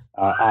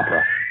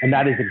opera, and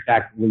that is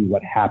exactly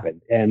what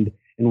happened. And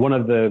one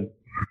of the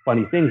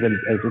funny things, and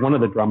as one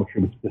of the drama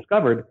troupes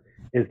discovered,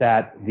 is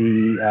that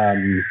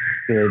the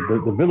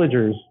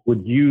villagers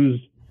would use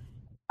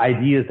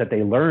ideas that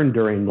they learned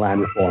during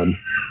land reform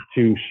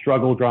to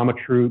struggle drama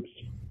troupes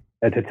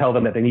and to tell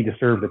them that they need to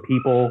serve the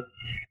people,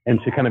 and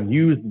to kind of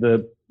use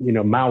the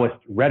Maoist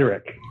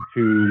rhetoric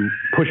to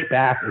push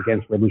back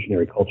against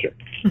revolutionary culture.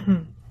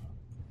 Mm-hmm.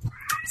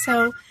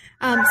 So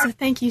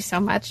thank you so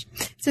much.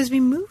 So as we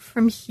move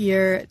from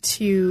here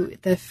to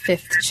the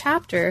 5th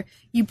chapter,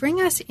 you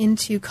bring us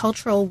into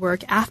cultural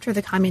work after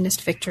the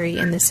communist victory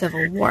in the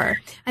Civil War.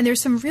 And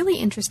there's some really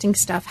interesting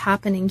stuff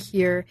happening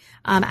here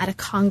at a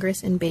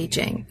congress in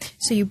Beijing.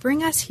 So you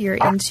bring us here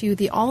into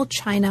the All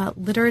China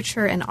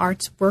Literature and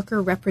Arts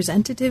Worker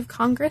Representative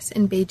Congress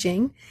in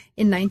Beijing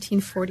in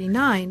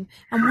 1949.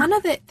 And one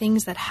of the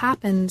things that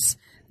happens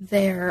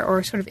there,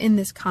 or sort of in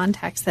this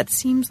context that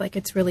seems like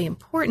it's really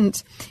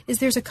important, is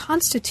there's a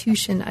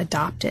constitution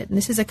adopted. And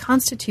this is a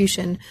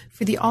constitution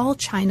for the All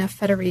China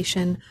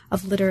Federation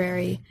of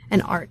Literary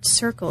and Art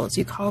Circles.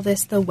 You call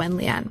this the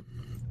Wenlian.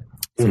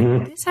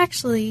 So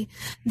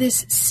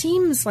this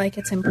seems like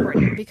it's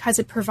important because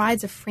it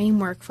provides a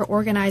framework for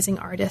organizing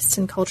artists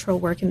and cultural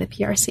work in the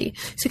PRC.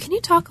 So can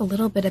you talk a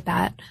little bit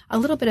about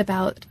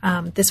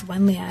this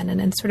Wenlian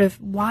and sort of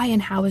why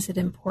and how is it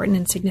important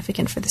and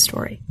significant for the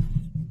story?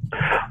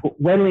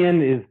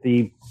 Wenlian is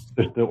the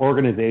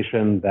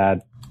organization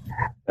that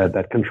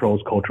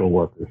controls cultural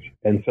workers,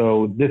 and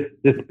so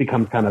this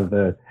becomes kind of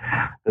the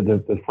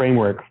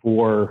framework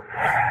for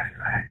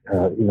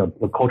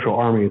the cultural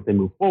army as they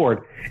move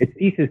forward. It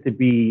ceases to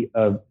be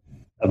a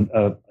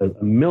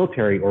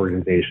military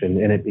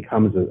organization and it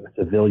becomes a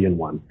civilian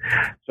one.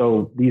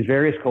 So these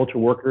various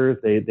cultural workers,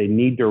 they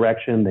need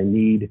direction, they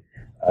need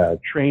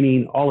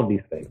training, all of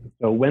these things.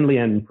 So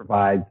Wenlian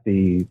provides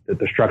the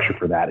structure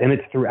for that, and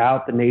it's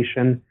throughout the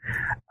nation.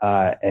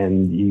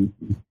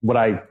 What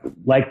I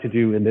like to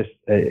do in this,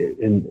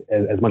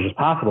 as much as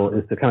possible,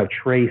 is to kind of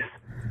trace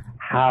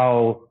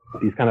how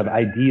these kind of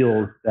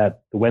ideals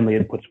that the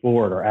Wenlian puts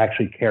forward are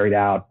actually carried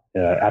out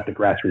at the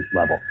grassroots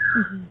level.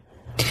 Mm-hmm.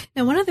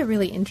 Now, one of the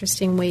really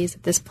interesting ways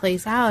that this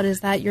plays out is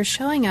that you're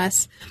showing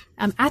us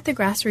at the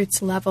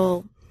grassroots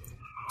level,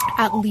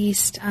 at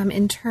least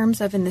in terms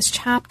of in this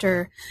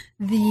chapter,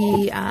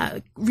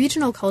 the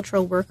regional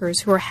cultural workers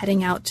who are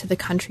heading out to the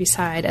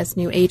countryside as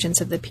new agents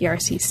of the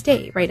PRC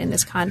state, right, in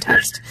this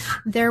context.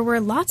 There were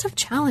lots of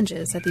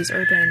challenges that these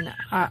urban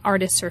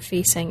artists are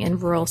facing in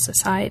rural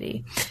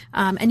society.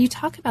 And you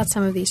talk about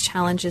some of these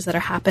challenges that are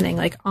happening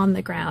like on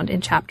the ground in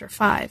chapter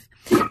 5.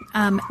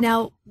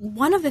 Now,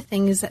 one of the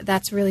things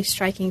that's really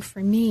striking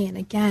for me, and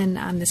again,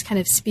 this kind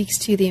of speaks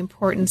to the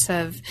importance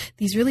of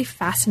these really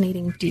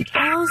fascinating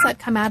details that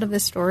come out of the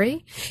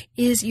story,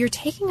 is you're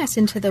taking us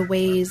into the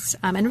ways,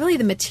 and really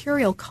the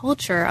material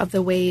culture of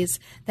the ways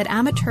that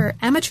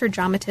amateur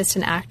dramatists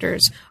and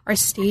actors are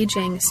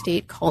staging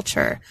state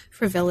culture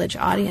for village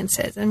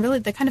audiences, and really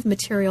the kind of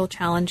material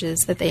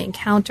challenges that they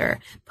encounter,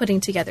 putting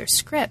together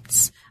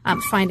scripts,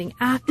 finding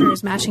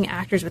actors, matching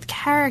actors with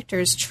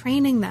characters,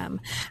 training them,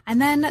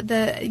 and then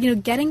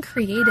getting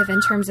creative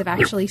in terms of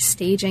actually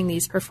staging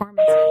these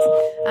performances.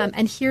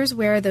 And here's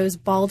where those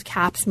bald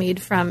caps made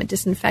from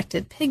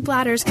disinfected pig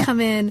bladders come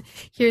in.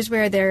 Here's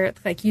where they're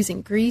like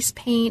using grease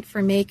paint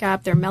for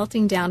makeup. They're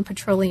melting down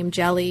petroleum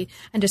jelly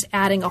and just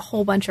adding a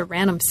whole bunch of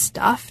random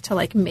stuff to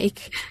like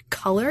make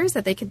colors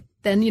that they could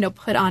then,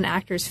 put on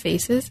actors'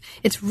 faces.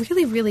 It's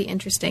really, really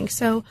interesting.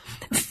 So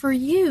for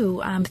you,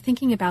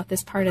 thinking about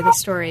this part of the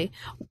story,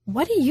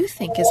 what do you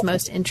think is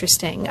most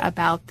interesting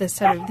about the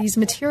sort of these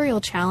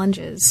material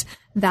challenges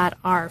that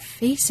are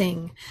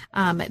facing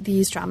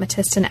these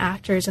dramatists and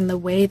actors and the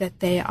way that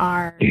they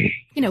are,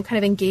 kind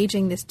of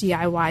engaging this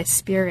DIY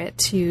spirit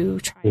to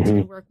try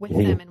to work with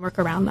them and work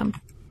around them?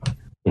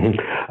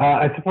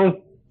 I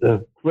suppose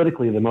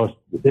politically the most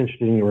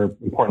interesting or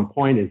important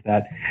point is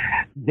that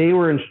they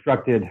were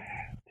instructed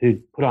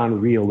to put on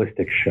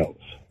realistic shows.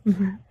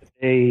 Mm-hmm.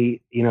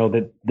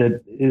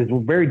 That is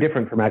very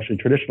different from actually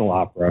traditional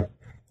opera,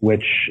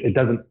 which it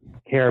doesn't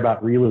care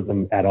about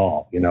realism at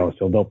all.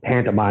 So they'll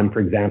pantomime, for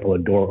example, a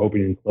door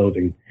opening and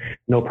closing,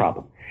 no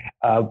problem.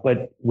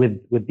 But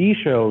with these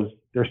shows,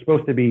 they're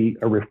supposed to be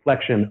a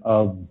reflection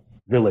of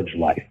village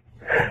life.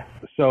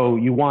 So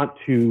you want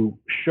to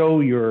show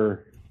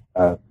your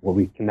what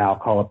we can now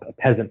call a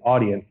peasant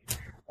audience,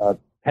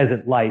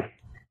 peasant life,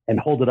 and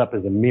hold it up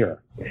as a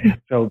mirror.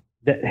 So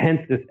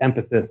hence this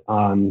emphasis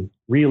on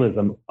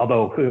realism,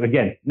 although,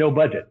 again, no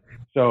budget.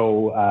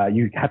 So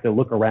you have to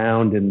look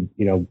around and,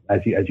 as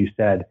you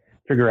said,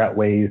 figure out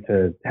ways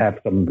to have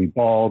someone be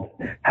bald,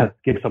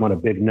 give someone a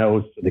big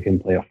nose so they can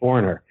play a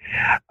foreigner.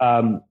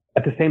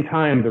 At the same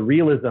time, the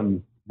realism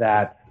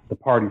that the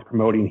party's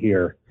promoting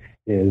here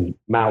is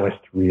Maoist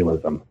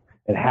realism.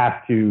 It has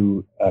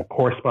to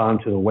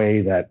correspond to the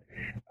way that,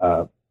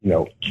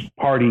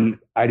 party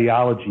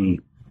ideology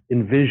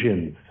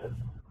envisions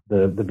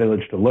the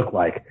village to look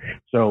like.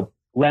 So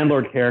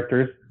landlord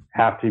characters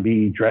have to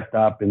be dressed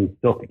up in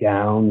silk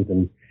gowns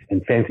and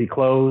fancy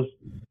clothes,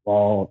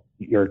 while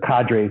your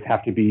cadres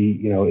have to be,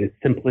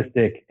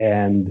 simplistic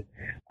and,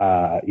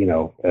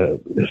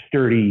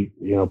 sturdy,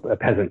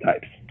 peasant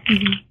types.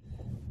 Mm-hmm.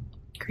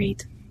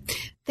 Great.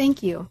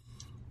 Thank you.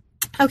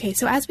 Okay,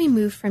 so as we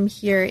move from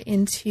here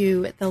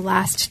into the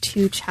last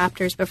two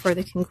chapters before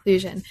the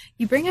conclusion,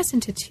 you bring us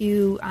into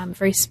two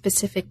very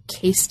specific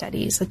case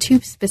studies, so two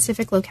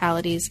specific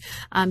localities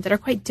that are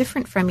quite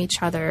different from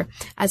each other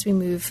as we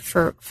move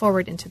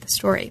forward into the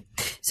story.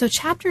 So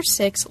chapter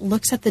 6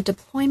 looks at the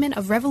deployment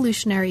of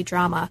revolutionary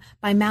drama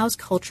by Mao's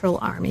Cultural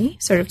Army,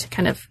 sort of to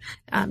kind of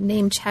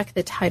name check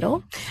the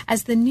title,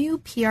 as the new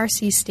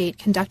PRC state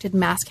conducted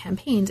mass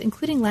campaigns,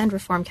 including land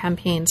reform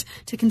campaigns,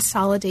 to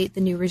consolidate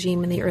the new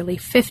regime in the early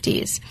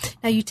 50s.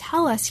 Now, you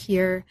tell us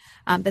here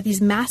that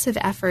these massive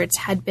efforts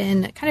had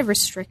been kind of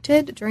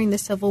restricted during the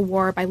Civil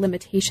War by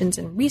limitations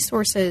in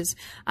resources,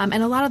 and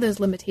a lot of those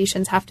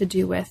limitations have to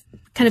do with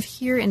kind of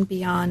here and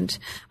beyond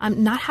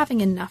not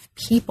having enough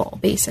people,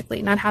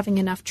 basically, not having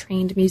enough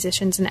trained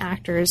musicians and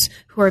actors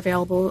who are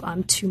available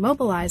to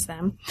mobilize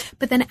them.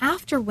 But then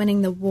after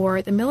winning the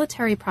war, the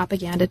military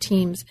propaganda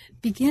teams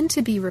begin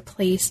to be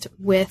replaced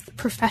with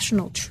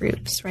professional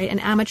troops, right,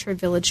 and amateur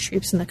village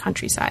troops in the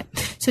countryside.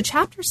 So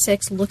chapter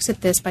 6 looks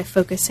at this by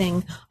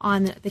focusing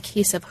on the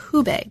case of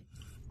Hubei.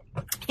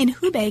 In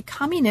Hubei,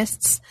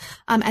 communists,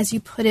 as you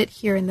put it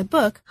here in the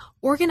book,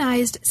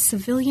 organized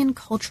civilian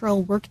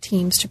cultural work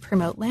teams to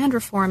promote land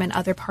reform and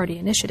other party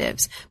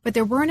initiatives. But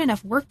there weren't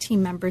enough work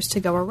team members to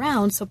go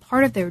around, so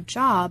part of their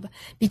job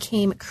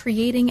became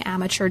creating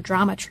amateur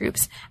drama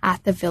troupes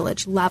at the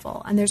village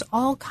level. And there's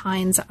all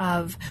kinds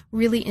of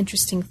really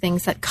interesting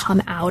things that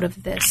come out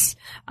of this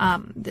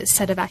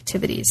set of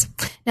activities.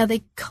 Now,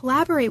 they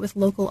collaborate with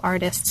local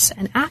artists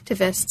and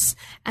activists,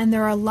 and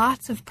there are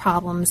lots of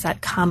problems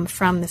that come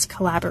from this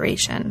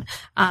collaboration.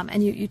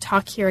 And you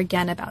talk here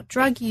again about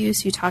drug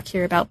use, you talk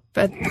here about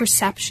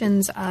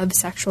perceptions of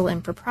sexual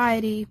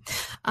impropriety.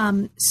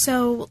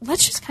 So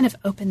let's just kind of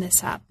open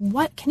this up.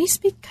 Can you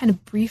speak kind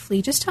of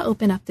briefly, just to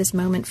open up this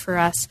moment for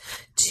us,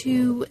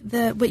 to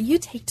what you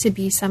take to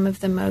be some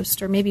of the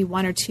most, or maybe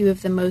one or two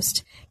of the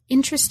most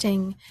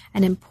interesting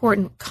and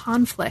important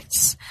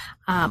conflicts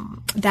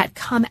that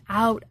come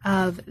out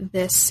of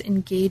this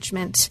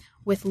engagement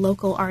with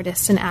local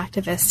artists and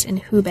activists in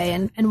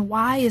Hubei, and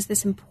why is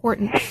this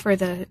important for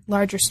the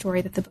larger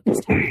story that the book is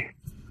telling?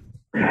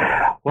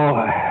 Well,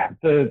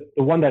 the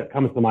one that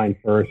comes to mind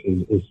first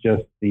is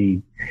just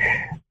the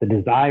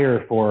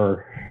desire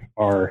for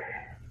our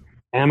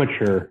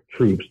amateur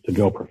troops to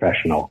go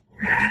professional.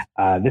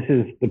 This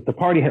is the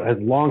party has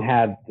long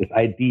had this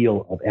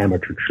ideal of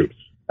amateur troops.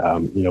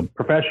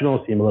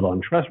 Professionals seem a little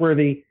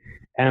untrustworthy.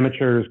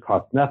 Amateurs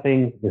cost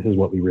nothing. This is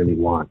what we really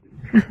want.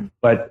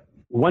 But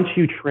once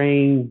you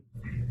train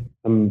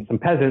some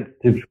peasants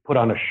to put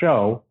on a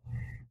show,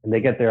 and they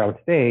get there on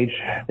stage,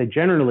 they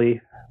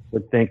generally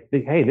would think,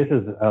 hey,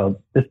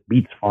 this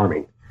beats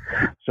farming.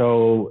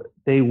 So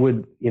they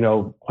would,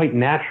 quite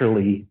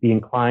naturally be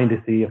inclined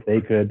to see if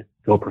they could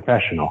go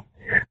professional.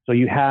 So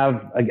you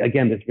have,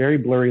 again, this very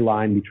blurry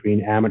line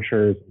between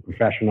amateurs and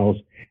professionals,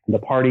 and the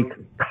party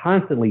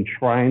constantly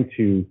trying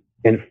to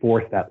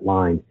enforce that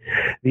line.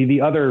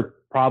 The other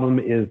problem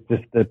is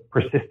just the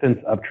persistence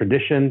of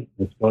tradition.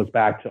 This goes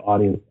back to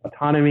audience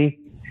autonomy.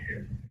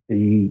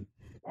 The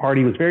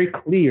party was very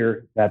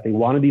clear that they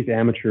wanted these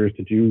amateurs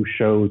to do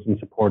shows in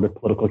support of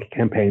political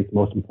campaigns,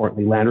 most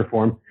importantly land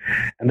reform,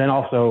 and then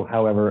also,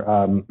 however,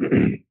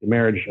 the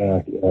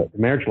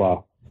marriage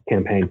law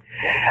campaign.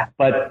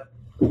 But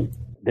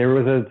there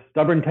was a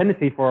stubborn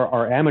tendency for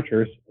our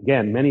amateurs,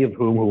 again, many of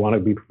whom who want to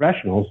be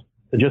professionals,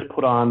 to just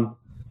put on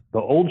the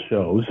old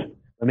shows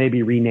and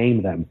maybe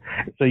rename them.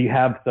 So you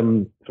have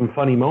some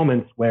funny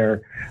moments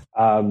where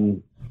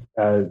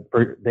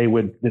they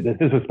would. This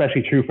is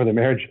especially true for the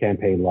marriage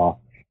campaign law,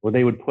 where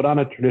they would put on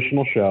a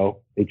traditional show,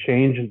 they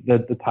change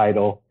the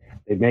title,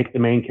 they'd make the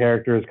main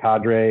characters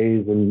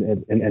cadres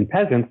and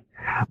peasants,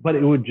 but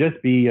it would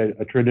just be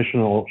a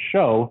traditional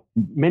show,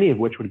 many of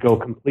which would go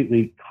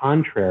completely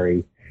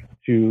contrary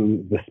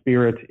to the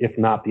spirit, if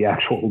not the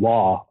actual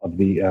law of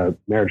the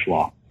marriage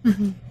law.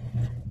 Mm-hmm.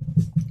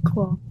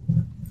 Cool.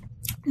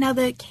 Now,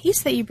 the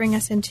case that you bring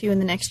us into in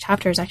the next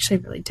chapter is actually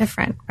really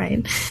different,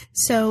 right?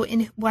 So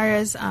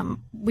whereas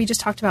we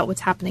just talked about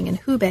what's happening in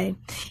Hubei,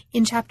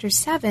 in chapter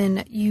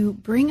 7, you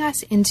bring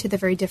us into the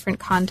very different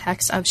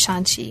context of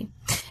Shanxi.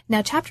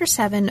 Now, chapter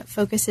 7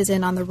 focuses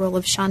in on the role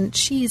of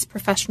Shanxi's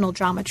professional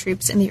drama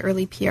troupes in the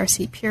early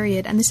PRC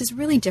period, and this is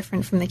really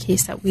different from the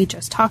case that we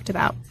just talked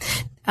about.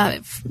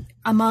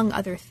 Among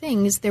other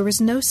things, there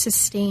was no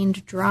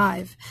sustained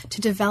drive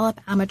to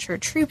develop amateur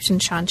troops in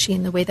Shanxi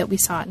in the way that we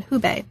saw in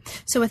Hubei.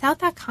 So without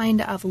that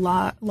kind of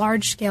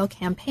large-scale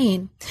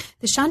campaign,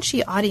 the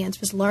Shanxi audience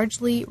was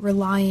largely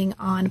relying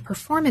on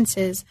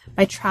performances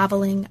by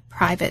traveling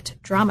private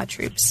drama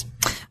troupes.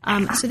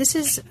 So this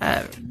is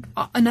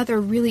another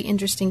really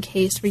interesting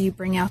case where you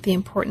bring out the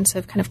importance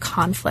of kind of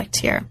conflict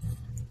here.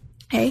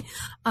 Okay.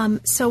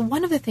 So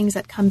one of the things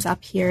that comes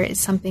up here is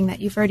something that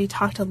you've already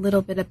talked a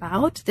little bit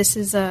about. This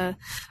is a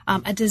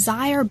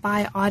desire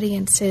by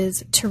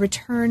audiences to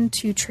return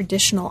to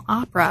traditional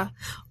opera,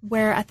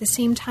 where at the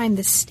same time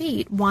the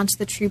state wants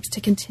the troops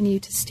to continue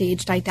to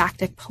stage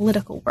didactic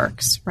political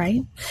works,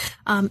 right?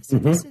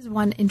 This is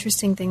one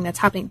interesting thing that's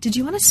happening. Did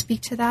you want to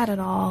speak to that at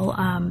all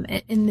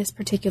in this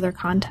particular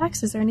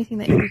context? Is there anything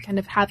that you kind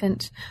of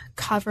haven't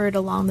covered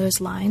along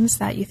those lines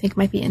that you think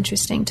might be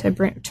interesting to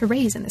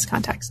raise in this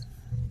context?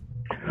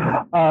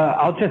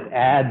 I'll just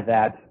add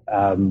that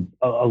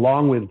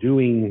along with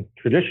doing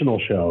traditional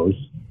shows,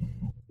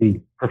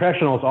 the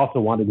professionals also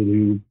wanted to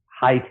do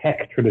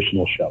high-tech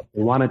traditional shows.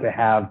 They wanted to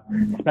have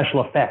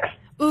special effects.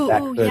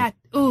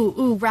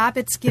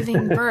 Rabbits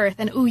giving birth.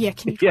 And can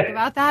you talk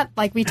about that?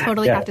 Like, we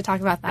totally have to talk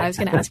about that. I was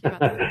going to ask you about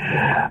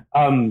that.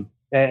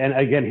 And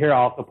again, here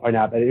I'll also point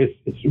out that it's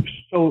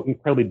so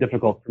incredibly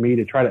difficult for me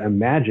to try to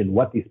imagine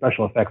what these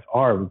special effects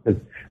are,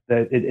 because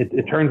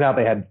it turns out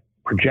they had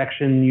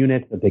projection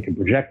units that they could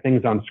project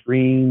things on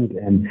screens,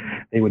 and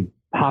they would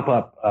pop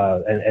up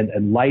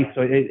and lights.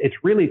 So it's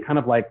really kind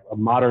of like a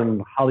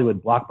modern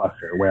Hollywood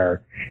blockbuster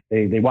where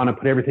they want to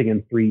put everything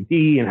in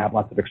 3D and have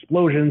lots of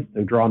explosions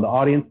to draw on the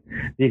audience.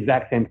 The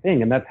exact same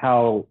thing, and that's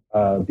how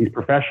these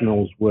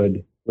professionals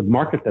would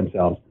market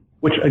themselves,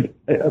 which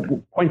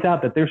points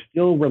out that they're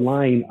still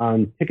relying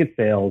on ticket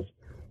sales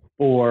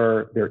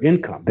for their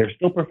income. They're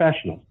still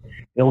professionals.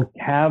 They'll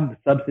have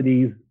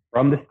subsidies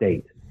from the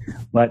state.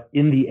 But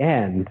in the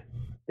end,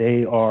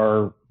 they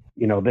are,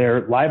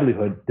 their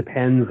livelihood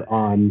depends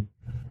on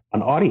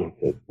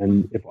audiences.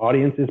 And if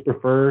audiences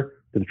prefer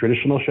the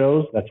traditional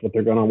shows, that's what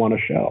they're going to want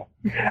to show.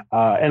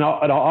 And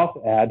I'll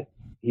also add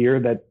here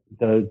that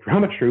the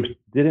drama troops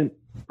didn't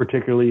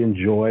particularly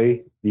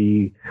enjoy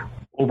the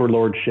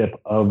overlordship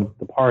of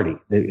the party.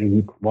 It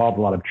involved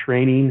a lot of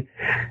training,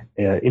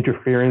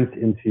 interference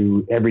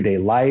into everyday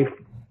life,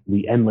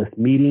 the endless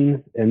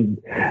meetings, and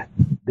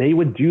they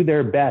would do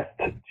their best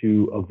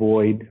to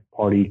avoid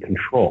party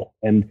control.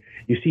 And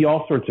you see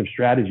all sorts of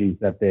strategies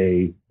that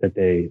they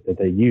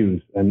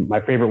use. And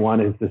my favorite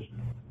one is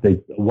the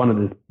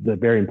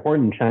very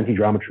important Shanty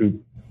drama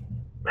troupe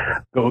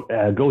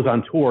goes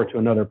on tour to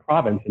another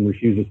province and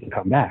refuses to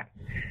come back.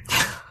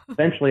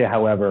 Eventually,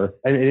 however,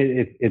 and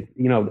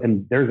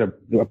and there's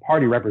a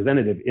party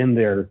representative in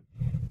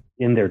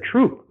their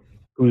troupe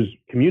who's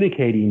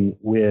communicating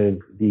with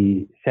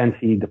the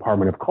Shanty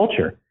Department of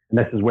Culture. And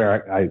this is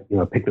where I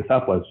picked this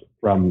up, was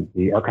from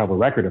the archival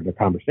record of the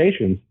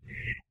conversations.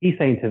 He's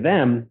saying to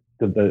them,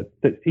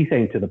 he's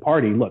saying to the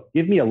party, look,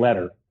 give me a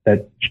letter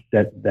that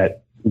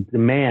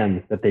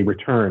demands that they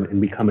return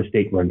and become a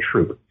state-run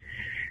troupe.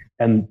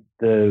 And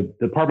the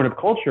Department of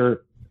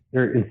Culture,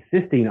 they're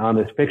insisting on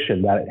this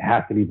fiction that it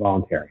has to be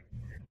voluntary.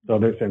 So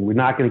they're saying, we're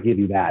not going to give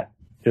you that.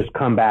 Just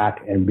come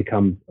back and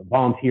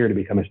volunteer to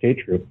become a state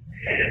troupe.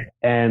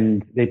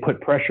 And they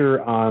put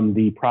pressure on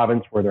the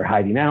province where they're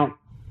hiding out.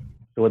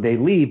 So they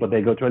leave, but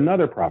they go to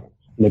another province.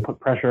 And they put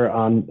pressure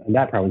on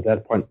that province. At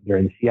that point, they're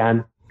in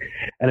Xi'an.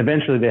 And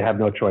eventually they have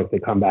no choice. They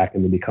come back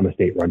and they become a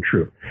state-run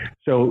troupe.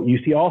 So you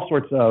see all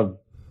sorts of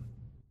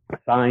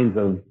signs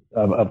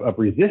of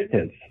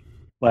resistance.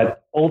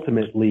 But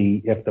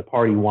ultimately, if the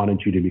party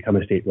wanted you to become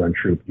a state-run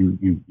troupe,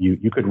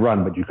 you could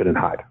run, but you couldn't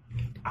hide.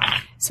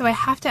 So I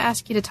have to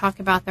ask you to talk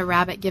about the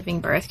rabbit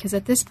giving birth, because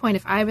at this point,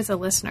 if I was a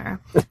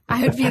listener,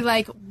 I would be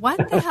like,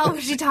 what the hell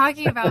was she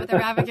talking about with the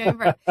rabbit giving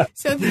birth?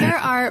 So there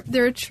are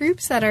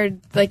troops that are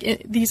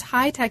like these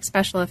high-tech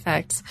special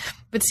effects.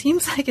 What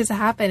seems like is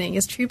happening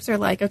is troops are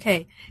like,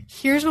 okay,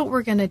 here's what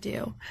we're going to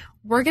do.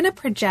 We're going to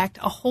project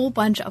a whole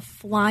bunch of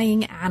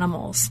flying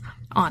animals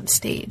on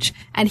stage.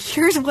 And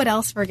here's what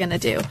else we're going to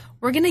do.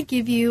 We're going to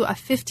give you a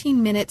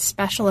 15-minute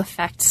special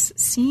effects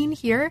scene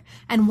here.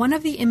 And one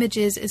of the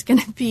images is going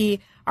to be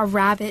a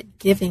rabbit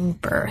giving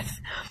birth.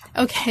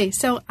 Okay,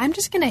 so I'm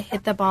just going to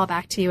hit the ball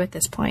back to you at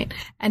this point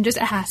and just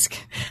ask,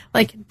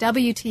 like,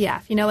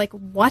 WTF,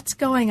 what's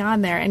going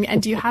on there?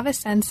 And do you have a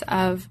sense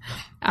of,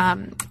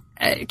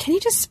 can you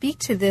just speak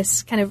to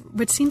this kind of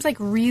what seems like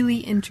really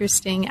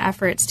interesting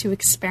efforts to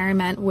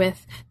experiment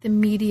with the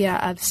media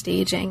of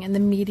staging and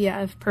the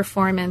media of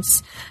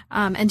performance?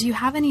 And do you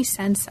have any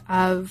sense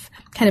of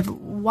kind of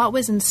what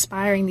was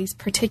inspiring these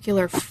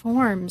particular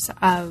forms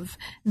of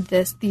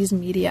these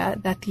media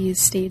that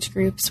these stage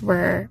groups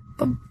were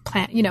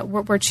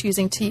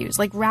choosing to use,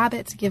 like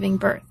rabbits giving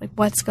birth? Like,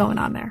 what's going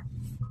on there?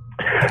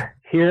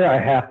 Here I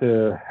have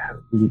to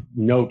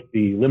note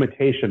the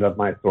limitation of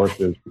my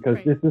sources, because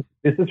right.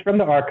 This is from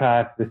the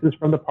archive. This is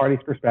from the party's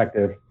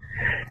perspective,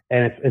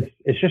 and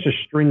it's just a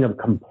string of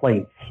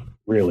complaints,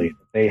 really,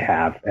 that they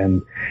have.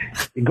 And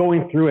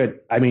going through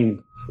it, I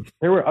mean,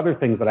 there were other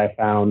things that I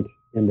found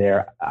in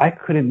there. I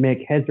couldn't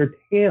make heads or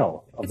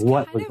tails of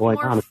what was going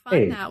on. It's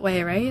kind of more fun that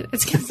way, right?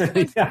 It's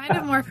kind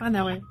of more fun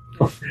that way.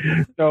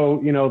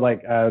 So,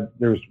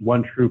 there's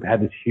one troupe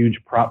had this huge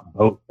prop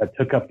boat that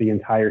took up the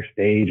entire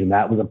stage, and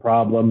that was a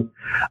problem.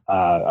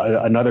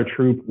 Another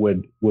troupe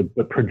would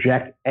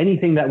project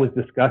anything that was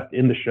discussed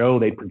in the show.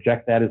 They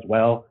project that as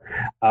well.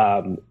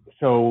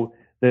 So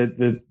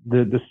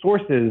the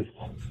sources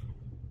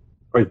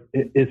are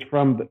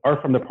from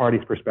the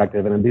party's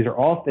perspective, and these are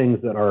all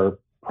things that are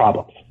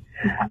problems.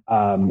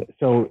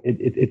 So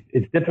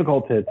it's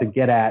difficult to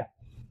get at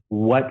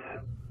what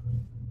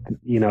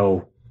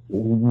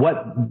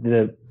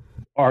the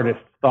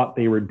artists thought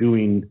they were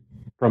doing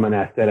from an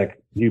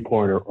aesthetic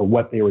viewpoint, or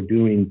what they were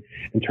doing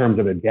in terms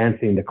of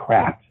advancing the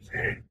craft,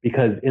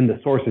 because in the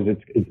sources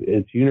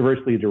it's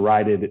universally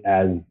derided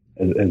as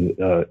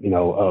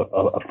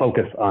a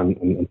focus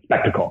on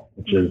spectacle,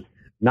 which is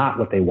not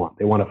what they want.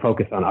 They want to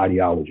focus on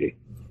ideology.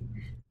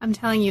 I'm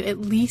telling you, at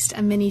least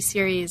a mini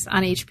series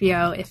on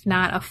HBO, if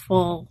not a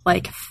full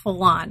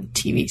on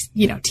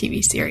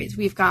TV series.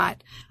 We've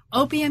got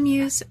opium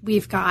use,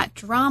 we've got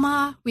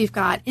drama, we've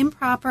got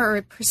improper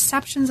or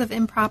perceptions of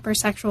improper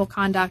sexual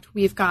conduct,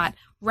 we've got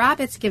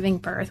rabbits giving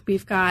birth,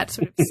 we've got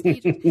sort of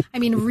speech. I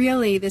mean,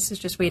 really, this is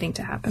just waiting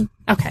to happen.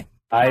 Okay.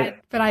 I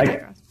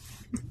digress.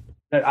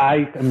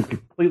 I am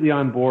completely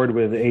on board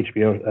with the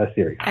HBO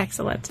series.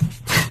 Excellent.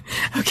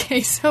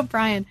 Okay, so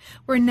Brian,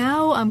 we're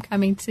now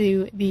coming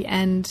to the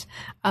end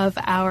of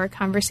our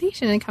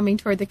conversation and coming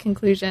toward the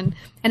conclusion.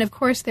 And of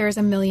course, there's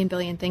a million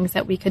billion things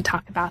that we could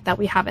talk about that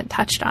we haven't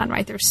touched on,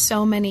 right? There's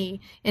so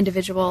many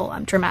individual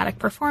dramatic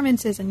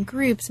performances and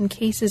groups and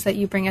cases that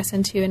you bring us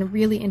into in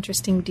really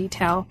interesting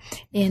detail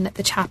in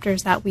the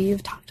chapters that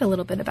we've talked a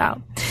little bit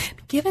about.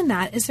 Given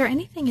that, is there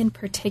anything in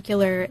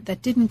particular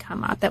that didn't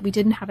come up, that we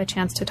didn't have a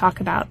chance to talk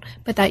about,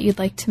 but that you'd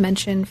like to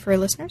mention for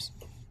listeners?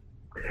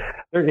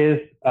 There is.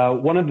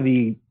 One of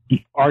the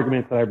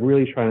arguments that I'm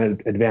really trying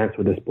to advance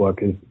with this book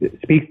is it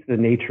speaks to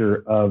the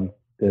nature of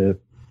the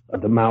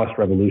Maoist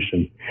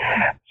revolution.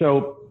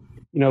 So,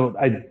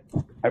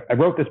 I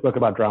wrote this book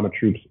about drama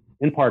troupes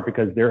in part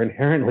because they're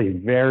inherently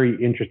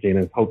very interesting,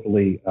 as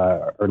hopefully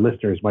our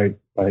listeners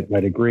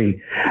might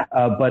agree.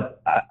 But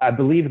I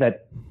believe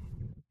that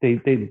they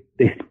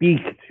speak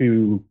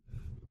to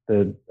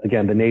the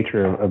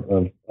nature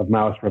of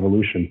Maoist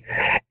revolution.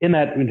 In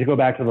that, to go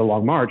back to the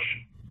Long March,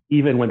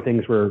 even when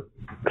things were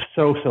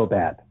so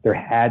bad, there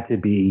had to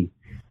be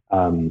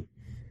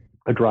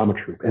a drama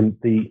troupe, and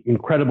the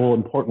incredible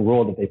important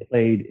role that they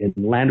played in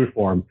land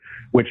reform,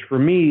 which for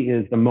me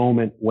is the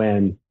moment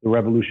when the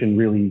revolution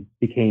really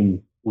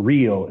became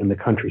real in the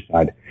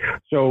countryside.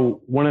 So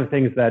one of the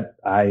things that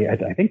I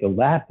think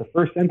the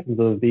first sentence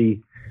of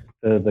the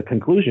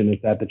conclusion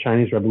is that the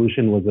Chinese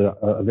Revolution was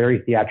a very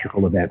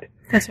theatrical event.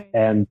 That's right.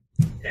 And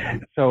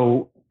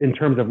so in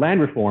terms of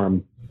land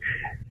reform,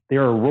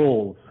 there are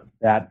roles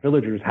that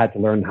villagers had to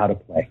learn how to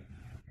play.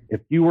 If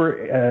you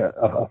were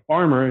a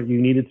farmer,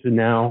 you needed to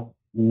now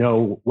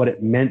know what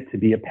it meant to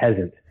be a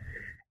peasant.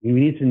 You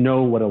needed to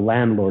know what a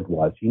landlord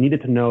was. You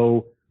needed to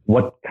know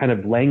what kind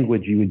of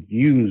language you would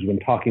use when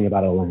talking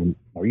about a land.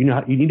 Or you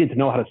needed to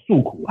know how to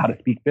suku, how to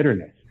speak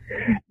bitterness.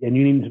 And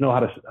you needed to know how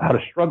to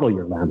struggle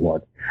your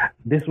landlord.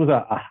 This was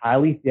a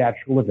highly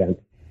theatrical event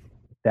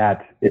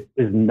that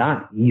is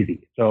not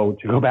easy. So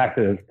to go back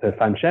to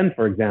Fan Shen,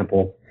 for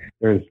example,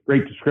 there's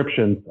great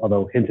descriptions,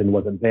 although Hinton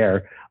wasn't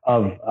there,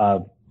 of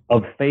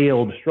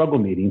failed struggle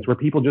meetings where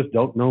people just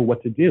don't know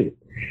what to do.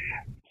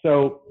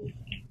 So,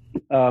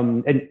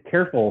 and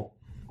careful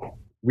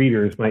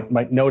readers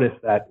might notice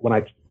that when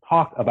I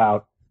talk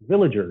about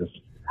villagers,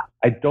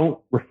 I don't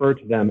refer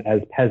to them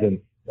as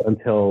peasants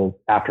until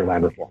after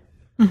land reform.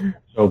 Mm-hmm.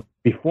 So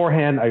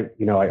beforehand,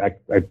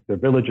 they're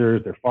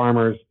villagers, they're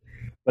farmers,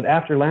 but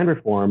after land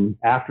reform,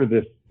 after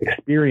this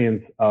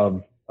experience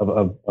of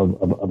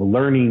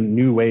learning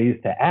new ways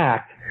to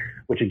act,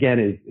 which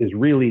again is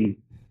really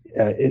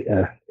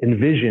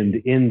envisioned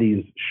in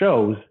these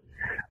shows,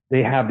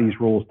 they have these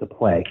roles to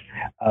play.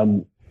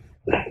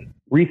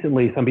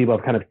 Recently, some people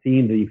have kind of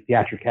seen the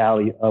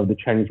theatricality of the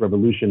Chinese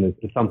Revolution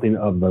as something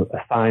of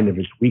a sign of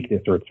its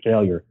weakness or its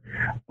failure.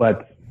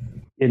 But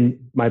in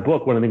my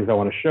book, one of the things I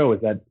want to show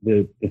is that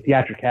the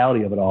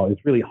theatricality of it all is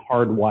really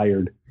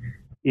hardwired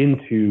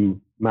into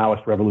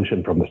Maoist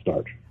revolution from the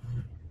start.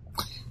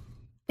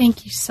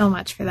 Thank you so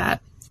much for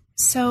that.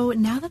 So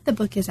now that the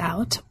book is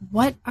out,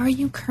 what are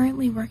you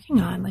currently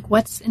working on? Like,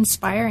 what's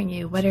inspiring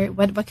you?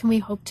 What can we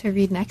hope to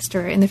read next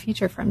or in the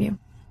future from you?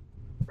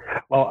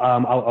 Well,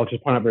 I'll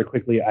just point out very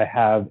quickly, I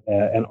have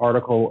an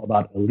article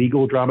about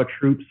illegal drama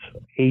troupes,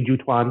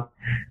 Heijutuan,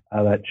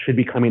 that should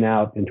be coming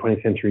out in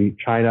 20th Century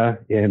China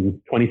in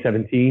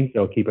 2017,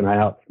 so keep an eye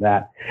out for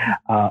that.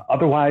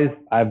 Otherwise,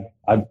 I've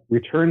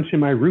returned to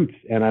my roots,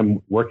 and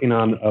I'm working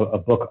on a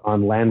book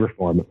on land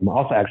reform. I'm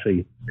also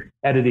actually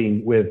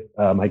editing with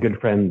my good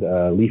friend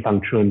Li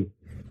Fangchun,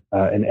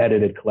 an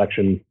edited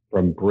collection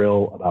from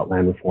Brill about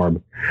land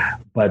reform.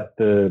 But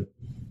the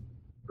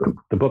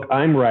book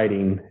I'm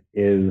writing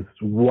is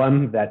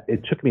one that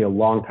it took me a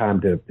long time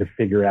to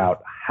figure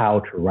out how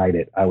to write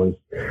it. I was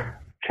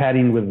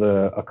chatting with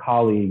a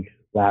colleague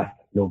last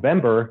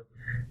November,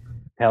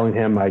 telling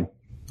him I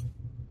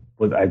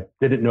I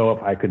didn't know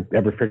if I could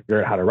ever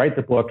figure out how to write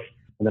the book.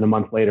 And then a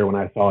month later, when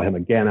I saw him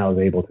again, I was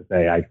able to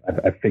say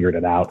I figured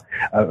it out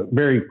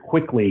very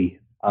quickly.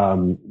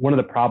 One of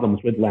the problems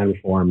with land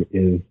reform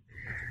is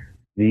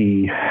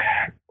the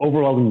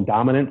overwhelming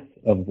dominance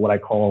of what I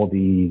call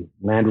the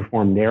land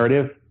reform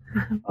narrative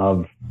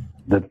of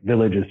the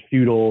village is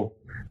feudal,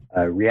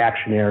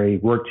 reactionary,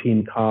 work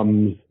team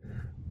comes,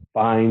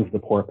 finds the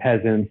poor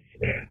peasants.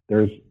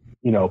 There's,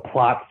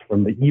 plots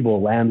from the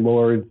evil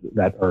landlords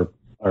that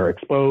are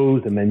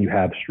exposed, and then you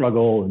have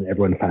struggle and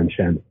everyone finds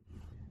Shen.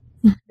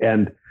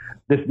 And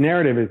this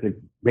narrative is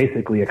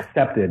basically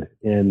accepted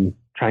in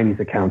Chinese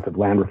accounts of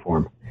land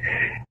reform.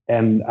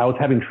 And I was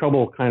having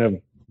trouble kind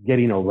of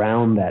getting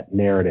around that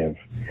narrative.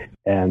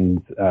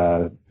 And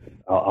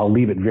I'll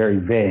leave it very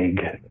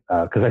vague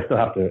because I still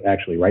have to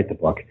actually write the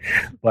book.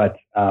 But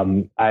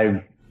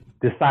I've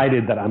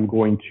decided that I'm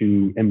going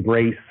to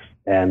embrace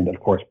and, of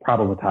course,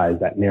 problematize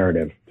that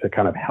narrative to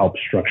kind of help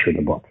structure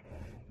the book.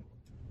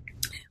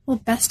 Well,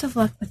 best of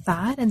luck with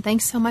that. And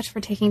thanks so much for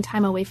taking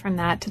time away from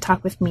that to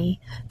talk with me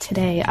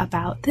today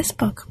about this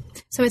book.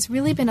 So it's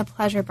really been a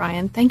pleasure,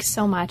 Brian. Thanks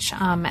so much.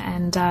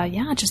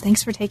 Just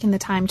thanks for taking the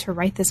time to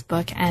write this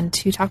book and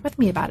to talk with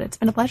me about it. It's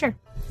been a pleasure.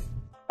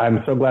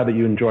 I'm so glad that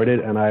you enjoyed it,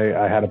 and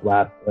I had a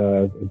blast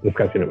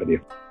discussing it with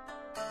you.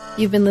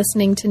 You've been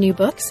listening to New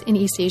Books in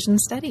East Asian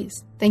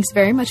Studies. Thanks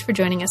very much for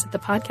joining us at the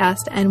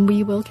podcast, and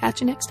we will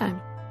catch you next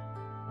time.